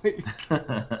shelters.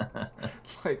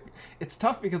 like it's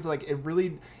tough because like it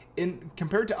really,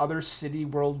 compared to other city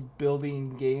world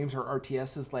building games or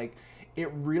RTSs, like it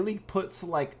really puts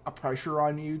like a pressure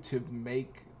on you to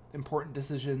make important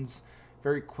decisions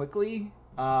very quickly.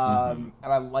 And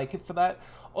I like it for that.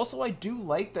 Also, I do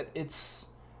like that it's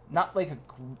not like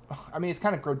I mean, it's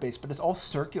kind of grid based, but it's all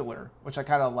circular, which I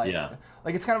kind of like. Yeah.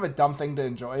 Like it's kind of a dumb thing to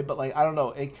enjoy, but like I don't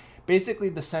know. Basically,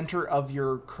 the center of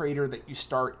your crater that you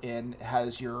start in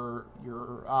has your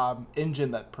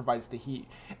engine that provides the heat,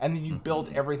 and then you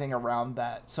build everything around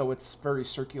that, so it's very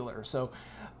circular. So.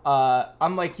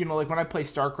 Unlike, like when I play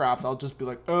StarCraft, I'll just be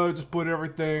like, oh, just put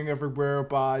everything everywhere,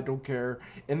 but I don't care.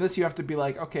 In this, you have to be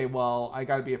like, okay, well, I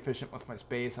got to be efficient with my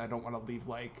space. I don't want to leave,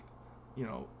 like,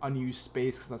 unused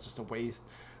space because that's just a waste.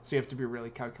 So you have to be really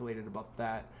calculated about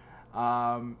that.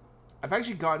 I've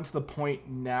actually gotten to the point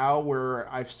now where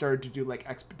I've started to do, like,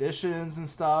 expeditions and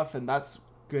stuff, and that's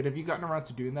good. Have you gotten around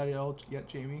to doing that at all yet,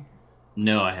 Jamie?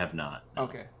 No, I have not. No.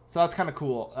 Okay, so that's kind of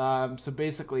cool. So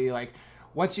basically, like,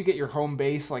 once you get your home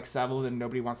base like settled and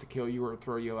nobody wants to kill you or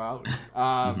throw you out,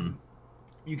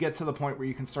 you get to the point where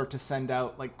you can start to send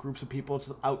out like groups of people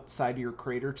to outside of your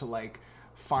crater to like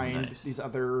find these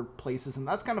other places, and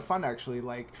that's kind of fun actually.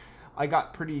 Like, I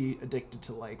got pretty addicted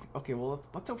to like, okay, well,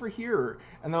 what's over here?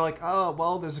 And they're like, oh,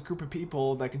 well, there's a group of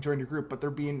people that can join your group, but they're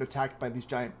being attacked by these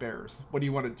giant bears. What do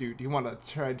you want to do? Do you want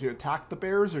to try to attack the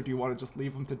bears, or do you want to just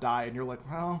leave them to die? And you're like,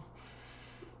 well,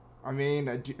 I mean,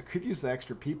 I could use the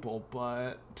extra people,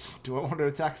 but do I want to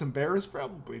attack some bears?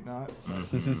 Probably not.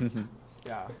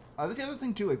 Yeah. That's the other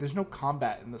thing too. Like, there's no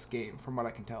combat in this game, from what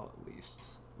I can tell, at least.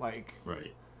 Like,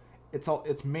 right.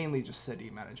 It's mainly just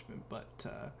city management, but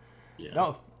yeah.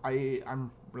 No, I'm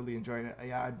really enjoying it.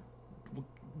 Yeah,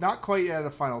 not quite at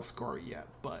a final score yet,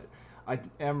 but I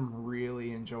am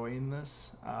really enjoying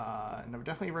this, and I would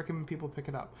definitely recommend people pick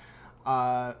it up.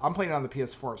 I'm playing it on the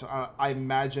PS4, so I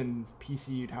imagine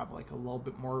PC you'd have like a little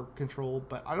bit more control,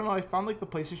 but I don't know. I found like the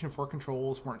PlayStation 4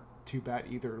 controls weren't too bad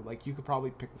either. Like you could probably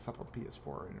pick this up on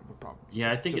PS4, and it would probably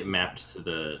I think it mapped to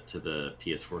the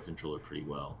PS4 controller pretty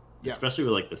well. Yeah. Especially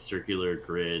with like the circular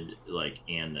grid, like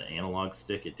and the analog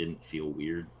stick, it didn't feel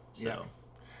weird. So. Yeah.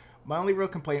 My only real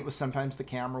complaint was sometimes the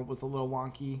camera was a little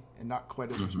wonky and not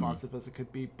quite as responsive as it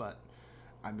could be, but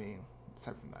I mean,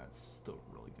 aside from that, it's still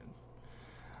really good.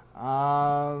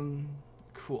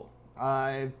 Cool.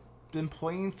 I've been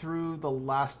playing through The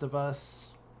Last of Us.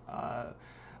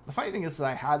 The funny thing is that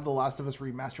I had The Last of Us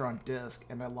remaster on disc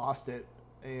and I lost it,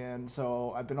 and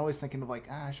so I've been always thinking of like,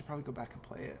 I should probably go back and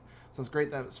play it. So it's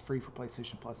great that it was free for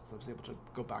PlayStation Plus, so I was able to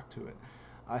go back to it.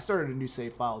 I started a new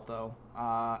save file though,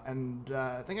 and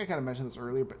I think I kind of mentioned this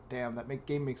earlier, but damn, that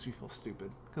game makes me feel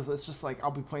stupid because it's just like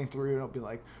I'll be playing through and I'll be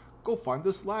like, go find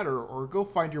this ladder or go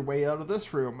find your way out of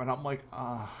this room, and I'm like,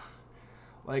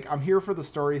 like I'm here for the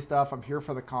story stuff, I'm here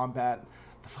for the combat.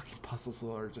 The fucking puzzles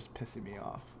are just pissing me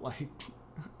off. Like,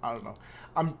 I don't know.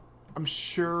 I'm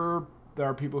sure there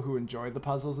are people who enjoy the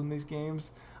puzzles in these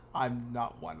games. I'm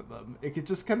not one of them. It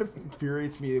just kind of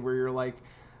infuriates me where you're like,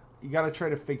 you got to try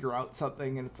to figure out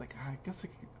something, and it's like, I guess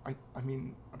I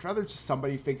mean, I'd rather just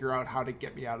somebody figure out how to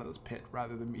get me out of this pit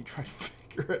rather than me try to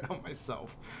figure it out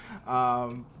myself.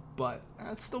 But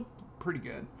it's still pretty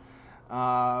good.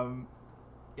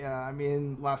 Yeah, I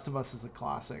mean, Last of Us is a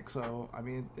classic, so I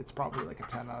mean, it's probably like a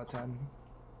 10 out of 10.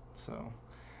 So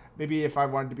maybe if I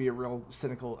wanted to be a real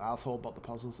cynical asshole about the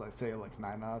puzzles, I'd say like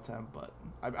 9 out of 10, but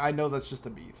I know that's just a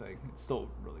me thing. It's still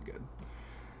really good.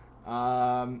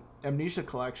 Amnesia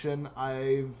Collection,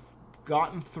 I've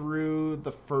gotten through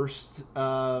the first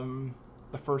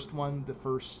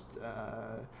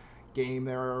game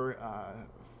there.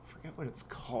 Forget what it's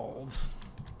called,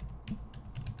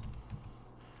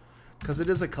 because it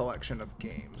is a collection of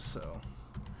games. So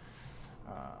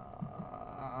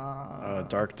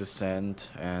Dark Descent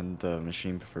and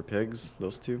Machine for Pigs,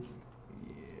 those two.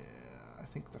 Yeah, I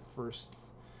think the first.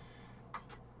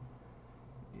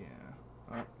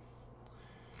 Yeah.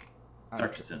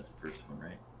 Dark Descent's the first one,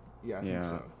 right? Yeah, I think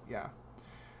so. Yeah.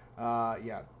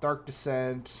 Yeah, Dark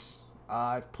Descent.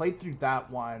 I've played through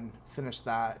that one, finished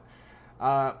that.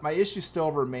 My issues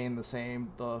still remain the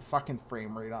same. The fucking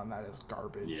frame rate on that is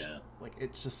garbage. Yeah. Like,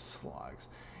 it just slugs.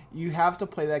 You have to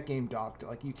play that game docked.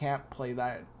 Like, you can't play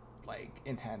that, like,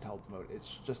 in handheld mode.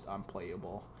 It's just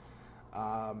unplayable.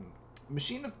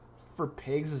 Machine for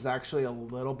Pigs is actually a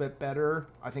little bit better.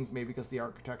 I think maybe because the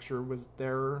architecture was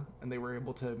there and they were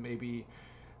able to maybe,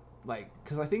 like,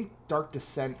 because I think Dark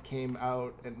Descent came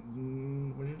out,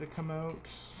 and when did it come out?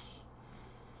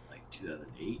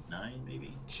 2008, 9,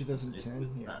 maybe. 2010.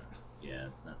 It's not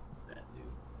that new.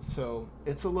 So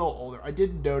it's a little older. I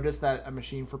did notice that A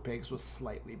Machine for Pigs was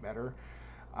slightly better,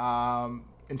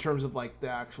 in terms of like the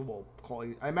actual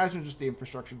quality. I imagine just the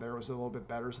infrastructure there was a little bit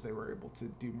better, so they were able to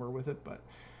do more with it. But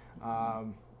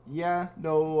that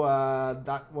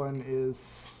one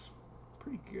is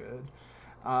pretty good.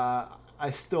 I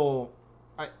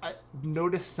I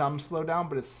noticed some slowdown,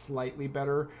 but it's slightly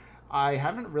better. I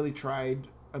haven't really tried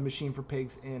a Machine for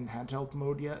Pigs in handheld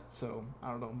mode yet, so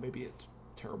I don't know. Maybe it's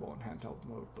terrible in handheld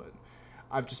mode, but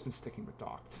I've just been sticking with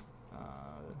docked.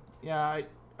 Yeah,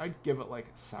 I'd give it like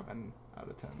a 7 out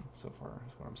of 10 so far.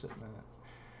 Is what I'm sitting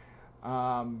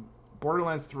at.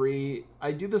 Borderlands 3,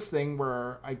 I do this thing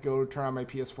where I go turn on my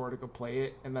PS4 to go play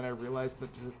it, and then I realize that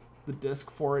the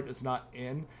disc for it is not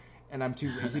in, and I'm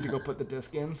too lazy to go put the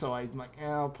disc in, so I'm like,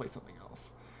 I'll play something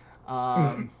else,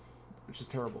 which is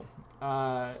terrible.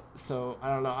 So I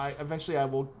don't know. Eventually I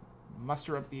will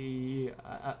muster up the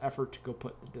effort to go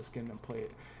put the disc in and play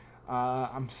it.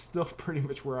 I'm still pretty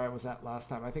much where I was at last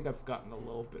time. I think I've gotten a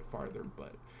little bit farther,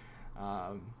 but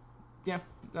yeah,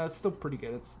 that's still pretty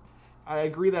good. I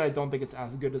agree that I don't think it's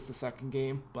as good as the second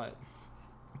game, but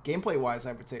gameplay-wise,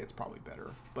 I would say it's probably better,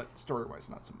 but story-wise,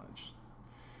 not so much.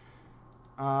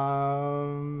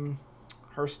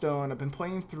 Hearthstone, I've been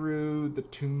playing through the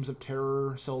Tombs of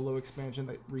Terror solo expansion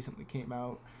that recently came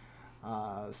out.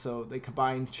 So they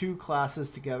combine 2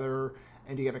 classes together,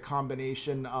 and you get a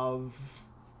combination of...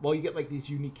 Well, you get like these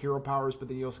unique hero powers, but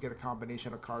then you also get a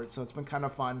combination of cards, so it's been kind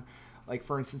of fun. Like,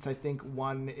 for instance, I think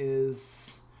one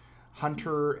is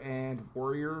Hunter and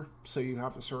Warrior, so you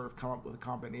have to sort of come up with a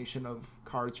combination of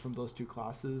cards from those 2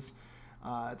 classes.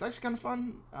 It's actually kind of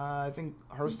fun. I think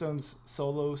Hearthstone's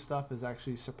solo stuff is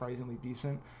actually surprisingly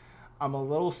decent. I'm a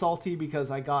little salty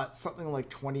because I got something like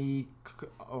 20...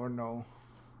 Or no.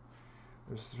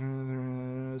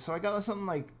 So I got something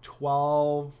like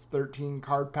 12, 13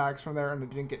 card packs from there, and I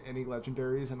didn't get any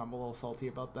legendaries, and I'm a little salty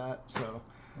about that. So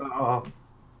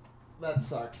that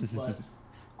sucks, but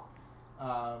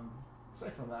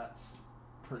aside from that, it's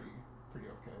pretty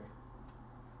okay.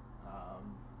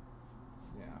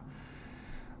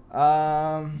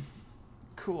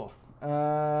 Cool.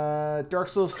 Dark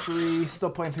Souls 3, still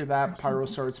playing through that. Pyro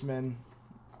Swordsman,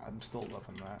 I'm still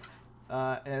loving that.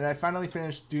 And I finally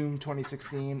finished Doom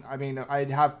 2016. I mean, I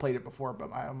have played it before,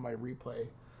 but on my replay,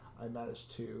 I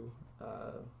managed to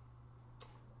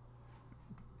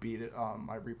beat it on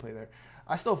my replay there.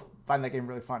 I still find that game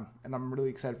really fun, and I'm really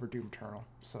excited for Doom Eternal.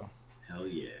 So, hell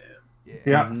yeah.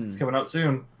 Yeah, it's coming out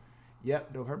soon.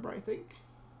 Yep, November, I think.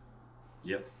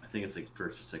 Yep, I think it's like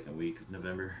first or second week of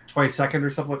November. 22nd or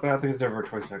something like that. I think it's November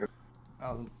 22nd.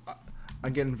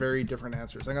 I'm getting very different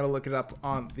answers. I'm gonna look it up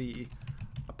on the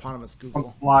eponymous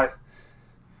Google. Live.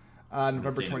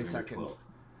 November 22nd.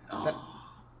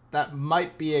 That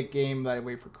might be a game that I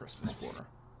wait for Christmas for,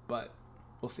 but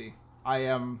we'll see. I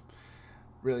am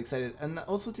really excited, and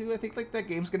also too, I think like that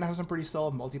game's gonna have some pretty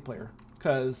solid multiplayer,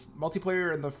 because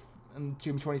multiplayer in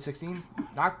Doom 2016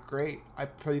 not great. I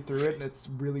played through it and it's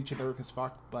really generic as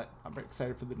fuck, but I'm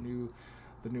excited for the new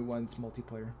one's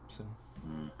multiplayer. So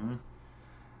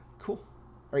cool.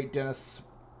 All right, Dennis,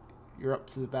 you're up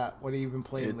to the bat. What have you been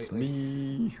playing lately? It's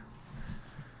me.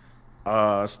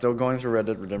 Still going through Red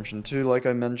Dead Redemption 2, like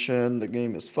I mentioned. The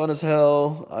game is fun as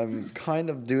hell. I'm kind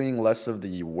of doing less of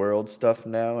the world stuff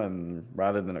now, and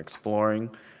rather than exploring,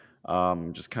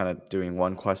 just kind of doing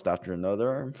one quest after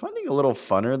another. I'm finding it a little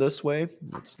funner this way.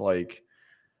 It's like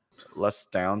less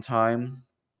downtime,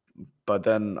 but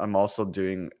then I'm also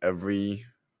doing every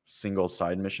single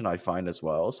side mission I find as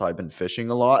well. So I've been fishing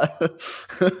a lot,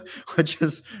 which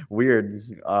is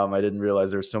weird. I didn't realize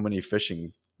there's so many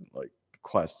fishing like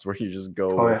quests where you just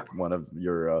go with one of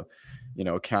your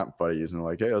camp buddies and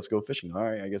like, hey, let's go fishing. All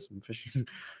right, I guess I'm fishing.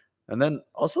 And then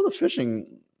also the fishing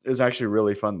is actually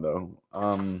really fun though.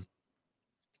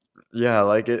 Yeah,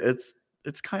 like it's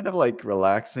kind of like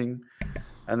relaxing.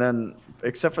 And then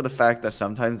except for the fact that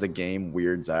sometimes the game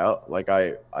weirds out. Like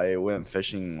I went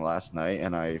fishing last night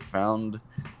and I found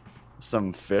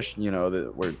some fish,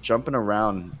 that were jumping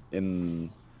around in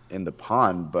the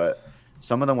pond, but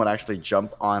some of them would actually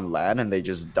jump on land and they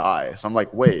just die. So I'm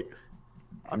like, wait,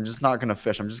 I'm just not going to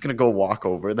fish. I'm just going to go walk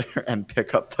over there and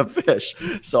pick up the fish.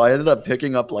 So I ended up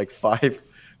picking up like 5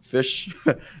 fish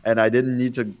and I didn't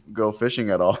need to go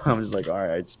fishing at all. I'm just like, all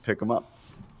right, I just pick them up.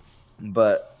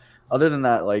 But other than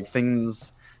that, like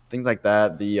things like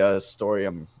that, the story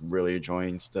I'm really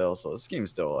enjoying still. So this game's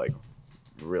still like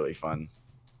really fun.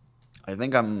 I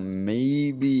think I'm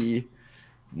maybe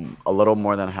a little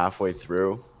more than halfway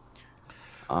through.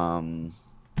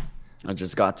 I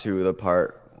just got to the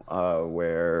part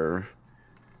where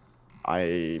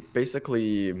I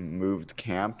basically moved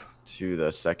camp to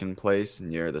the second place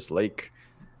near this lake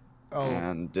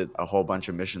and did a whole bunch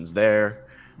of missions there.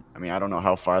 I mean, I don't know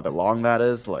how far along that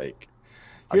is. Like,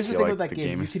 here's the thing like with that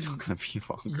game: is still gonna be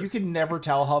longer. You can never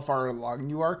tell how far along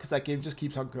you are because that game just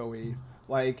keeps on going.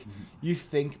 Like, you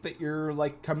think that you're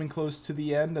like coming close to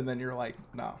the end, and then you're like,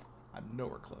 no, I'm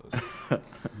nowhere close.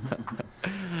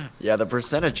 Yeah, the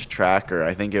percentage tracker,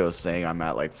 I think it was saying I'm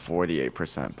at like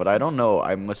 48%, but I don't know.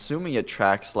 I'm assuming it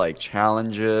tracks like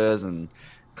challenges and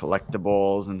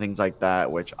collectibles and things like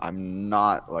that, which I'm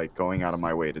not like going out of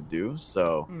my way to do.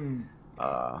 So, Mm.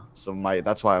 so my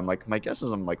that's why I'm like my guess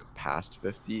is I'm like past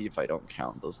 50 if I don't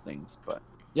count those things. But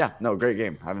yeah, no, great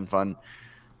game. Having fun.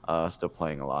 Still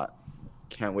playing a lot.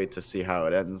 Can't wait to see how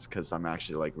it ends because I'm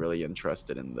actually like really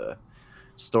interested in the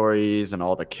stories and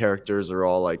all the characters are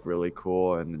all like really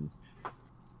cool and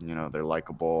they're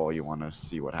likable. You want to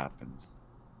see what happens.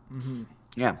 Mm-hmm.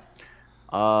 Yeah.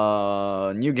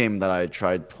 New game that I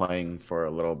tried playing for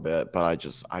a little bit, but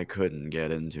I couldn't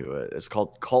get into it. It's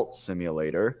called Cult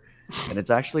Simulator, and it's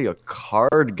actually a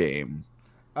card game,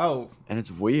 Oh. and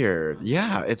it's weird.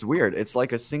 Yeah, it's weird. It's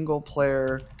like a single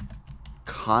player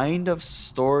kind of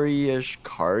story-ish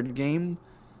card game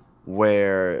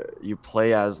where you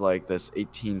play as like this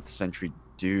 18th century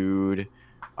dude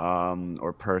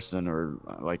or person or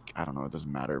like I don't know, it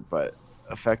doesn't matter, but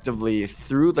effectively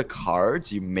through the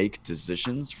cards you make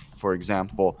decisions. For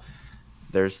example,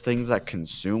 there's things that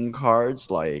consume cards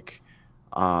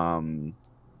um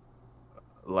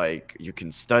like you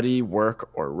can study, work,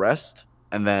 or rest,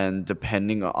 and then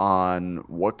depending on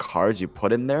what cards you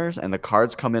put in there, and the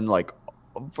cards come in like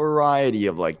a variety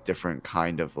of like different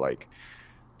kind of like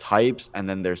types, and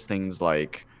then there's things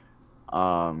like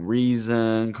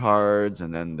reason cards,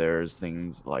 and then there's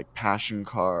things like passion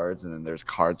cards, and then there's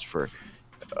cards for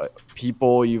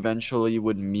people you eventually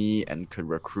would meet and could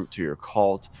recruit to your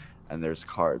cult, and there's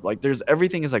card like there's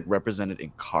everything is like represented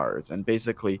in cards, and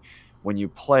basically when you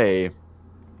play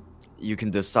you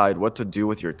can decide what to do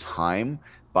with your time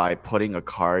by putting a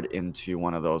card into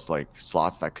one of those like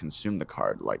slots that consume the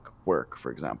card, like work,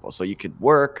 for example. So you could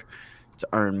work to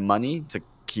earn money to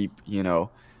keep,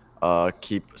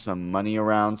 keep some money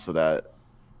around so that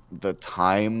the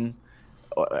time,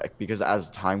 because as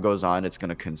time goes on, it's going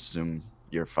to consume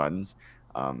your funds,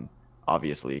 um,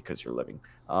 obviously, because you're living.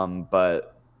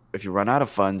 But if you run out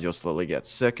of funds, you'll slowly get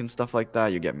sick and stuff like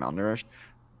that. You get malnourished.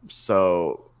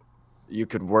 So you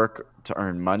could work to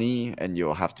earn money and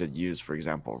you'll have to use, for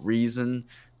example, reason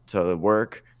to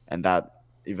work, and that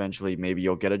eventually maybe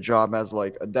you'll get a job as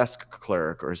like a desk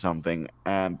clerk or something,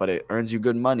 and but it earns you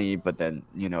good money, but then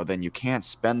then you can't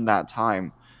spend that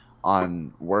time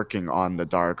on working on the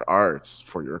dark arts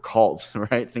for your cult,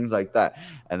 right? Things like that.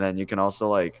 And then you can also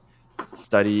like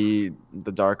study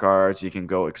the dark arts. You can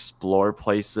go explore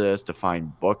places to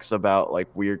find books about like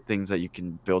weird things that you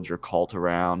can build your cult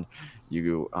around.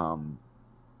 You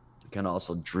can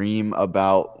also dream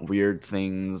about weird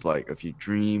things. Like if you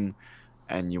dream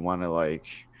and you want to like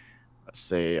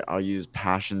say I'll use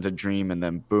passion to dream, and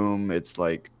then boom, it's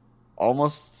like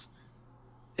almost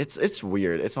it's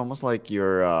weird. It's almost like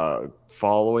you're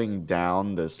following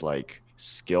down this like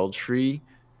skill tree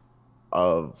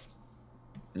of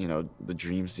the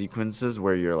dream sequences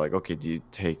where you're like, okay, do you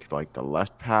take like the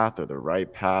left path or the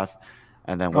right path,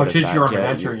 and then what Oh, does choose your that own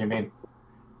get adventure, you? you mean?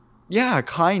 Yeah,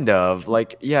 kind of.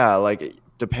 Like, yeah, like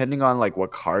depending on like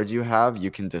what cards you have,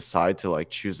 you can decide to like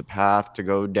choose a path to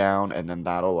go down, and then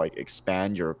that'll like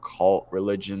expand your cult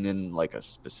religion in like a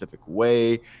specific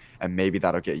way, and maybe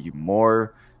that'll get you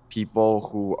more people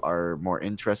who are more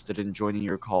interested in joining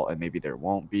your cult, and maybe there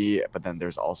won't be. But then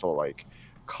there's also like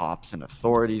cops and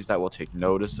authorities that will take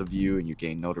notice of you and you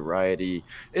gain notoriety.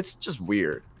 It's just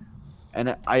weird.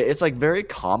 And it's like very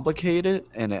complicated,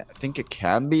 and I think it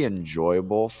can be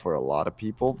enjoyable for a lot of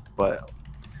people, but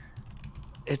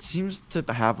it seems to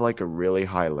have like a really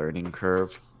high learning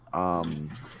curve. Um,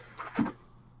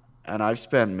 and I've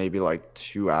spent maybe like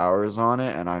 2 hours on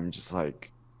it, and I'm just like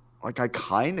I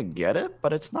kind of get it,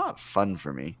 but it's not fun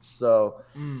for me. So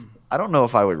Mm. I don't know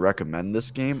if I would recommend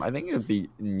this game. I think it would be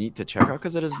neat to check out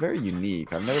because it is very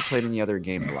unique. I've never played any other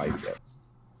game like it.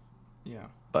 Yeah.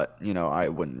 But I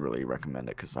wouldn't really recommend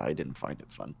it because I didn't find it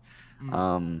fun.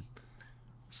 Mm.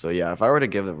 So yeah, if I were to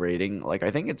give a rating, like I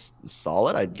think it's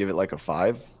solid. I'd give it like a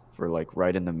 5 for like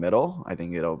right in the middle. I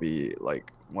think it'll be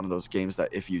like one of those games that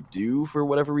if you do for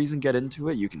whatever reason get into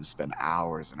it, you can spend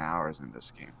hours and hours in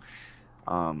this game.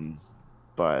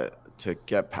 But to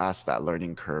get past that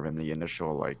learning curve and the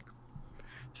initial like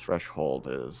threshold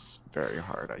is very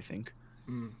hard, I think.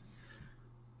 Mm.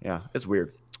 Yeah, it's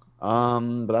weird.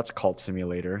 But that's Cult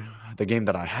Simulator, the game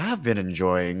that I have been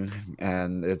enjoying,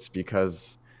 and it's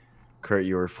because Kurt,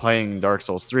 you were playing Dark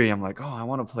Souls 3. I'm like, oh, I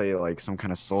want to play like some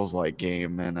kind of Souls-like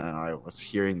game, and I was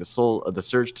hearing the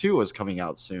Surge 2 was coming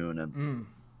out soon, and Mm.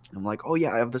 I'm like, oh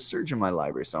yeah, I have the Surge in my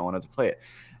library, so I wanted to play it,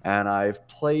 and I've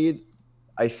played,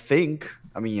 I think,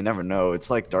 I mean, you never know. It's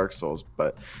like Dark Souls,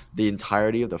 but the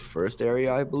entirety of the first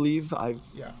area, I believe, I've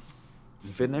Yeah.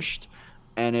 finished,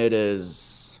 and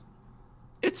it's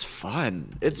fun.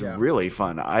 It's Yeah. really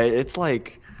fun. It's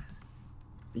like,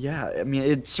 yeah, I mean,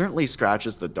 it certainly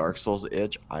scratches the Dark Souls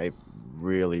itch. I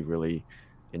really, really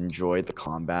enjoyed the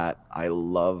combat. I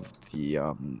love the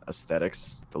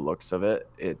aesthetics, the looks of it.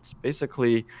 It's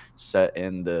basically set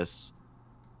in this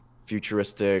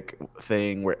futuristic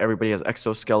thing where everybody has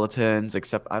exoskeletons,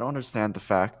 except I don't understand the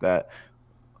fact that,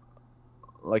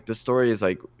 like, the story is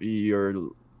like you're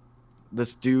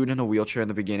this dude in a wheelchair in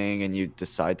the beginning and you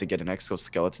decide to get an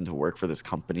exoskeleton to work for this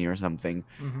company or something,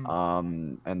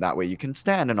 Mm-hmm. and that way you can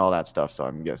stand and all that stuff. So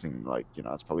I'm guessing, like,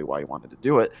 that's probably why you wanted to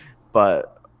do it.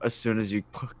 But as soon as you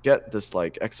get this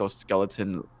like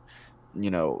exoskeleton,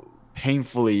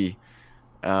 painfully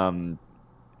um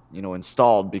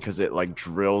installed, because it like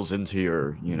drills into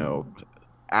your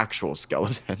actual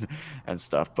skeleton and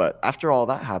stuff. But after all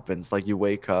that happens, like, you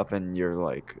wake up and you're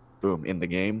like, boom, in the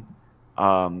game.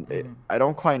 I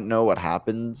don't quite know what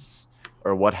happens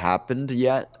or what happened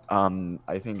yet. I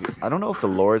don't know if the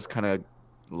lore is kind of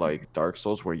like Dark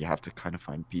Souls, where you have to kind of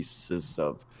find pieces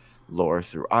of lore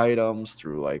through items,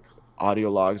 through like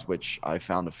audio logs, which I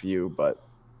found a few, but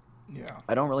Yeah.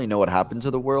 I don't really know what happened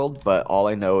to the world. But all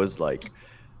I know is, like,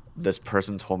 this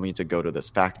person told me to go to this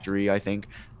factory, I think,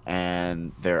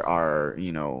 and there are,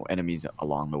 enemies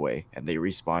along the way, and they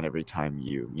respawn every time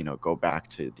you go back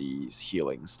to these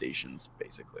healing stations,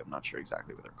 basically. I'm not sure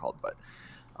exactly what they're called, but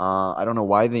I don't know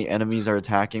why the enemies are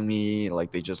attacking me.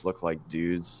 Like, they just look like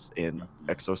dudes in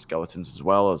exoskeletons, as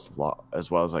well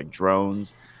as like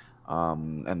drones.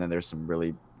 And then there's some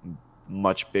really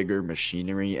much bigger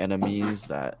machinery enemies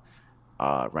that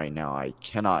right now I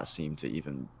cannot seem to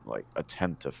even like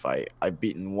attempt to fight. I've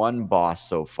beaten one boss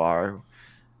so far,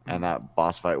 and that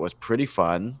boss fight was pretty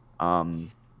fun.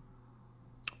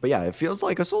 But yeah, it feels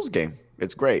like a Souls game.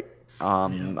 It's great.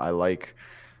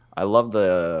 I love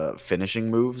the finishing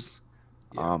moves.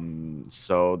 Yeah.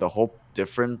 So the whole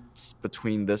difference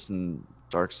between this and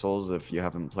Dark Souls, if you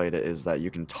haven't played it, is that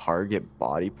you can target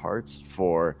body parts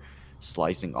for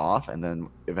slicing off, and then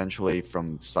eventually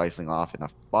from slicing off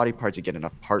enough body parts, you get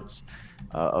enough parts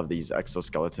of these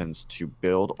exoskeletons to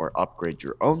build or upgrade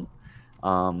your own.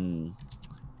 Um,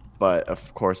 but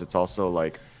of course, it's also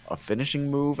like a finishing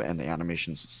move, and the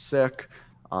animation's sick.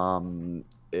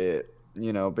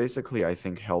 It basically, I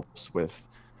think, helps with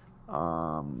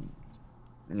um,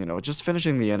 just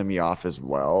finishing the enemy off as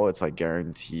well. It's like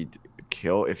guaranteed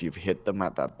kill if you've hit them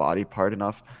at that body part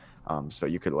enough. So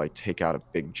you could like take out a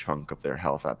big chunk of their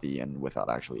health at the end without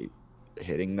actually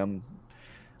hitting them.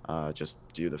 Just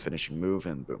do the finishing move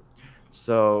and boom.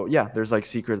 So yeah, there's like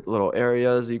secret little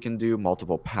areas you can do,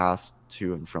 multiple paths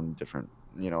to and from different,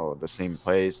 the same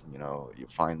place. You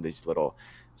find these little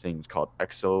things called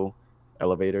exo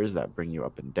elevators that bring you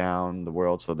up and down the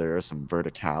world. So there is some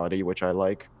verticality, which I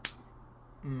like.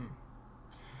 Mm.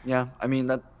 Yeah, I mean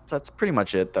that's pretty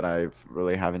much it that I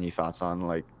really have any thoughts on.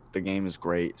 Like, the game is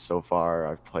great so far.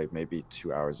 I've played maybe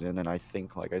 2 hours in, and I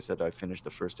think, like I said, I finished the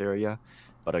first area,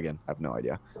 but again, I have no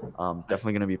idea.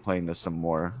 Definitely gonna be playing this some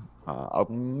more. I'll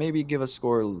maybe give a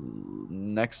score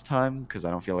next time because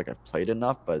I don't feel like I've played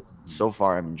enough. But so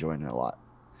far, I'm enjoying it a lot.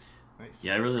 Nice.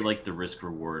 Yeah, I really like the risk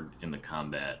reward in the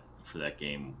combat for that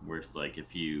game, where it's like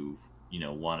if you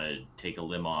want to take a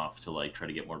limb off to like try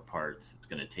to get more parts, it's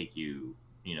going to take you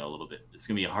a little bit. It's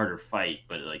going to be a harder fight,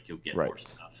 but like you'll get more Right.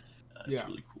 stuff. Yeah. It's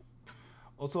really cool.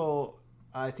 Also,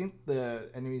 I think the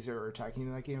enemies are attacking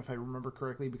in that game, if I remember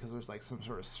correctly, because there's like some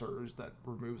sort of surge that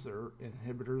removes their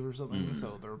inhibitors or something,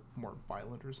 so they're more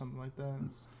violent or something like that.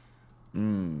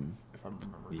 If I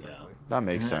remember correctly. That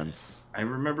makes sense. I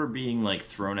remember being like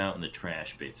thrown out in the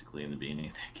trash basically in the beginning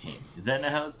of that game. Is that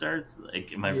not how it starts?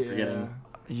 Like, am I forgetting?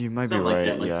 You might be Something right. like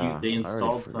that. Like yeah, they I already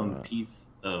installed some forgot. piece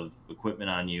of equipment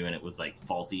on you, and it was like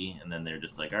faulty, and then they're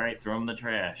just like, "All right, throw them in the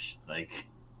trash." Like,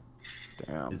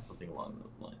 Damn. it's something along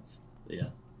those lines. But yeah.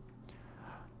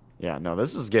 Yeah, no,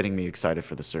 this is getting me excited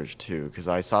for the Surge 2 because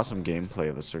I saw some gameplay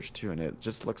of the Surge 2 and it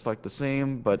just looks like the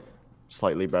same but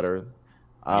slightly better.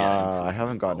 I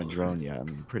haven't gotten a drone yet.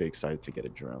 I'm pretty excited to get a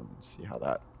drone and see how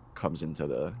that comes into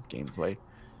the gameplay.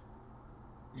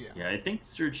 Yeah, I think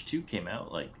Surge 2 came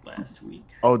out like last week.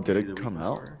 Oh, did maybe it the come week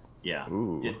out? before. Yeah.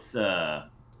 Ooh.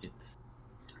 It's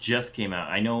just came out.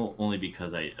 I know only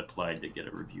because I applied to get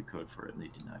a review code for it and they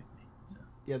denied me. So.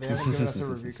 Yeah, they haven't given us a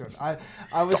review code. I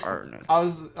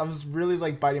was really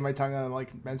like biting my tongue on like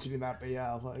mentioning that, but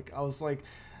yeah, like I was like,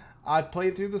 I've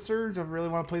played through the Surge. I really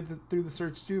want to play through the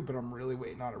Surge too, but I'm really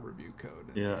waiting on a review code.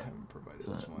 And Yeah. they haven't provided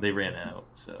So this one. they ran out,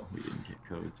 so we didn't get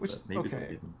codes. Which, but maybe they'll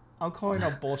okay. give them. I'm calling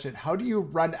out bullshit. How do you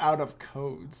run out of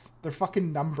codes? They're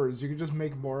fucking numbers. You can just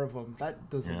make more of them. That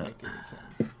doesn't Yeah. make any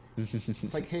sense.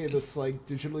 It's like, hey, this like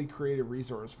digitally created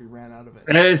resource, we ran out of it.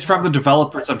 And it's from the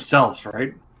developers themselves,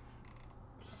 right?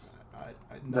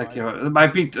 No, Like,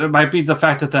 it might be the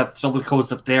fact that that's all the codes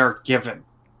that they're given.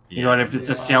 You know, and if it's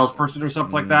a salesperson or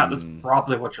something like that, that's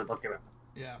probably what you're looking at.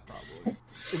 Yeah, probably.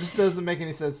 It just doesn't make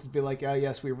any sense to be like, oh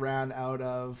yes, we ran out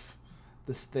of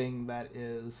this thing that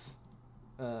is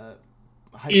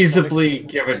Easily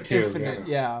given to. infinite.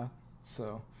 Yeah.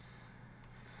 So,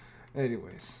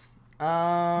 anyways,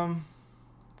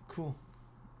 cool.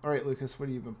 All right, Lucas, what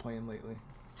have you been playing lately?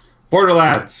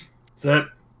 Borderlands. That's it.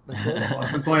 That's it.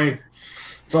 I've been playing.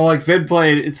 It's all like been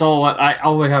played. It's all what I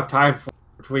only have time for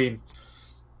between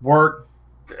work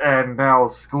and now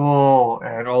school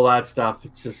and all that stuff.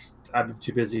 It's just I've been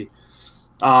too busy.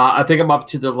 I think I'm up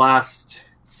to the last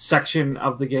section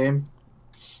of the game.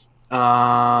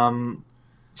 Was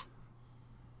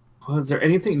there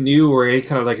anything new or any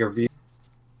kind of like a review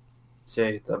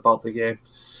say about the game?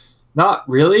 Not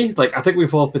really. Like I think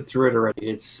we've all been through it already.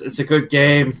 It's a good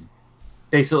game.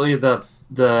 Basically, the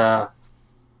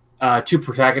two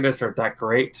protagonists aren't that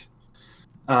great.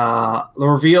 The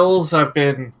reveals have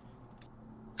been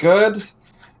good,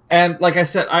 and like I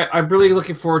said, I'm really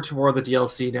looking forward to more of the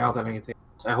DLC now than anything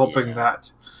else. I'm hoping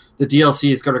that the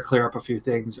DLC is going to clear up a few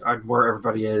things on where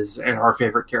everybody is and our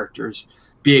favorite characters,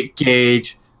 be it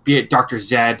Gage, be it Dr.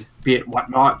 Zed, be it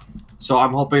whatnot. So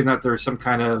I'm hoping that there's some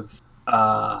kind of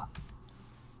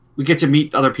we get to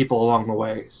meet other people along the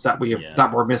way that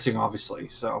that we're missing, obviously.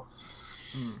 So.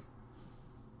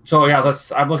 So yeah,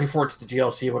 I'm looking forward to the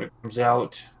DLC when it comes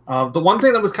out. The one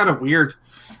thing that was kind of weird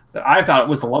that I thought it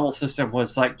was the level system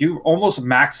was like you almost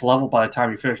max level by the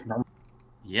time you finish normal.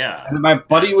 Yeah. And then my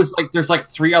buddy was like, "There's like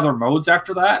 3 other modes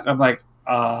after that." And I'm like,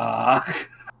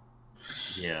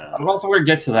 Yeah. I don't know if we're gonna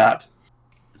get to that.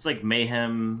 It's like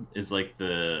Mayhem is like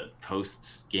the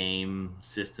post-game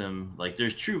system. Like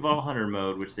there's True Vault Hunter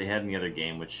mode, which they had in the other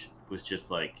game, which was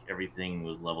just like everything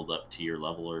was leveled up to your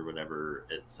level or whatever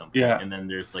at some point. Yeah. And then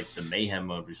there's like the Mayhem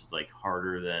mode, which is like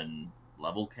harder than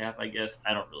level cap, I guess.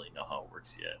 I don't really know how it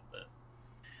works yet, but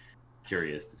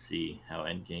curious to see how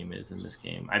endgame is in this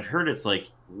game. I've heard it's like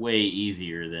way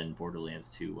easier than Borderlands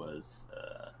 2 was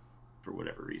for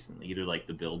whatever reason. Either like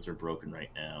the builds are broken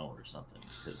right now or something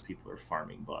because people are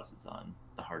farming bosses on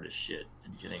the hardest shit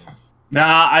and getting...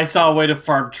 Nah, I saw a way to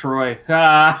farm Troy.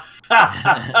 I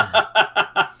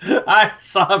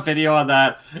saw a video on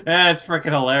that. It's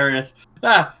freaking hilarious.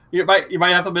 You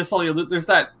might have to miss all your loot. There's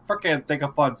that freaking thing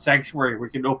up on Sanctuary where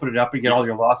you can open it up and get all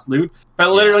your lost loot.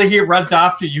 But literally, he runs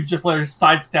after you, just let her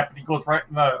sidestep, and he goes right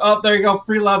in the. Oh, there you go,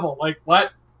 free level. Like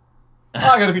what? Oh,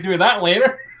 I'm gonna be doing that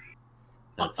later.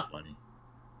 That's funny.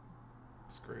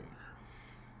 It's great.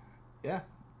 Yeah,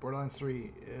 Borderlands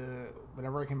 3.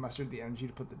 Whenever I can muster the energy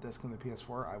to put the disc on the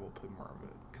PS4, I will play more of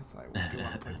it because I do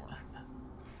want to play more.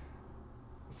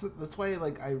 That's why,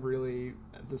 like, I really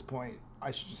at this point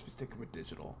I should just be sticking with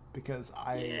digital because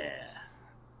you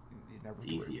never It's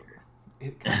do easier.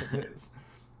 It kind of is.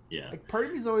 Yeah. Like, part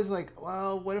of me is always like,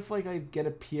 well, what if like I get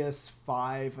a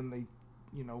PS5 and they,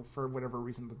 for whatever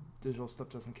reason the digital stuff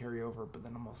doesn't carry over? But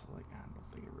then I'm also like, I don't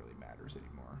think it really matters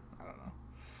anymore. I don't know.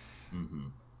 Mm-hmm.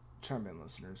 Chime in,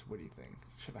 listeners. What do you think?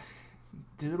 Should I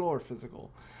digital or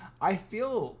physical? I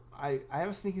feel I have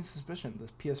a sneaking suspicion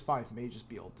this PS5 may just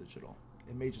be all digital.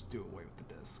 It may just do away with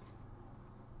the disc.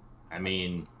 I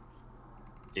mean,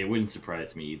 it wouldn't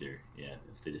surprise me either. Yeah,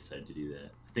 if they decide to do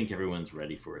that. I think everyone's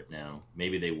ready for it now.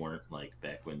 Maybe they weren't like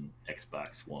back when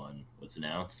Xbox One was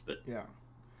announced, but yeah,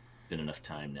 been enough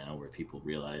time now where people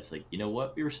realize, like, you know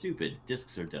what, we were stupid.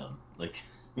 Discs are dumb. Like,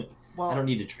 well, I don't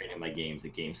need to trade in my games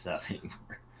at GameStop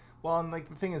anymore. Well, and like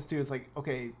the thing is too is like,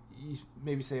 okay, you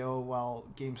maybe say, oh well,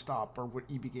 GameStop or what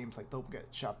EB Games, like they'll get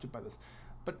shafted by this,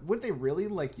 but would they really?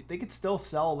 Like they could still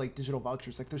sell like digital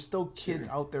vouchers. Like there's still kids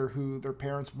out there who their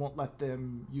parents won't let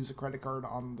them use a credit card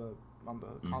on the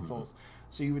consoles,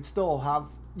 so you could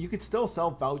still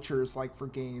sell vouchers like for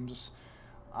games.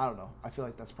 I don't know. I feel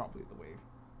like that's probably the way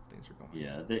things are going.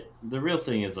 Yeah, the real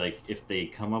thing is like if they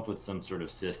come up with some sort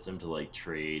of system to like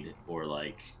trade or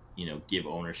like, give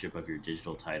ownership of your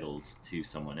digital titles to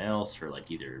someone else for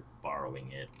like either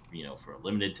borrowing it, for a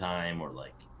limited time or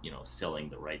like, selling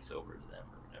the rights over to them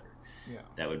or whatever. Yeah.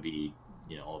 That would be,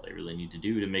 all they really need to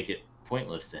do to make it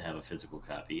pointless to have a physical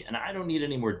copy. And I don't need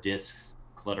any more discs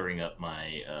cluttering up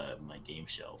my my game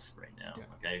shelf right now. Yeah.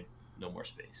 Like no more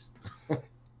space.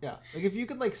 Yeah, like if you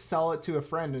could like sell it to a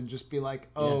friend and just be like,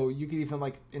 oh, you could even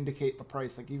like indicate the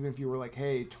price, like even if you were like,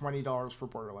 hey, $20 for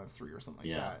Borderlands 3 or something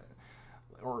like that,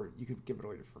 or you could give it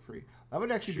away for free. That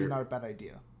would actually be not a bad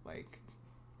idea. Like,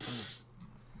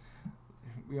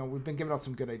 we've been giving out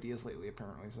some good ideas lately,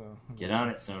 apparently. So get on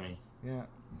it, Sony. Yeah,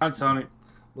 on Sony.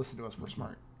 Listen to us, we're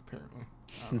smart, apparently.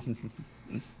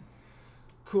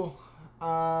 Cool.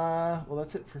 Well,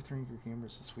 that's it for 3 Angry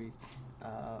Gamers this week.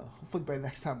 Hopefully by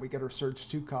next time we get our Surge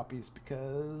 2 copies,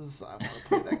 because I want to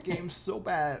play that game so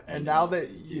bad. And now that,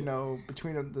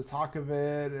 between the talk of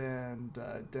it and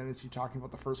Dennis, you talking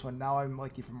about the first one, now I'm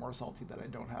like even more salty that I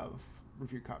don't have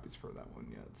review copies for that one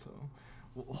yet. So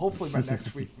hopefully by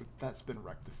next week that's been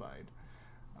rectified.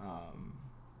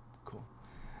 Cool.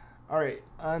 All right.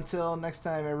 Until next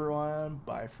time, everyone.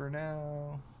 Bye for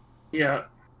now. Yeah.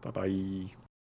 Bye-bye.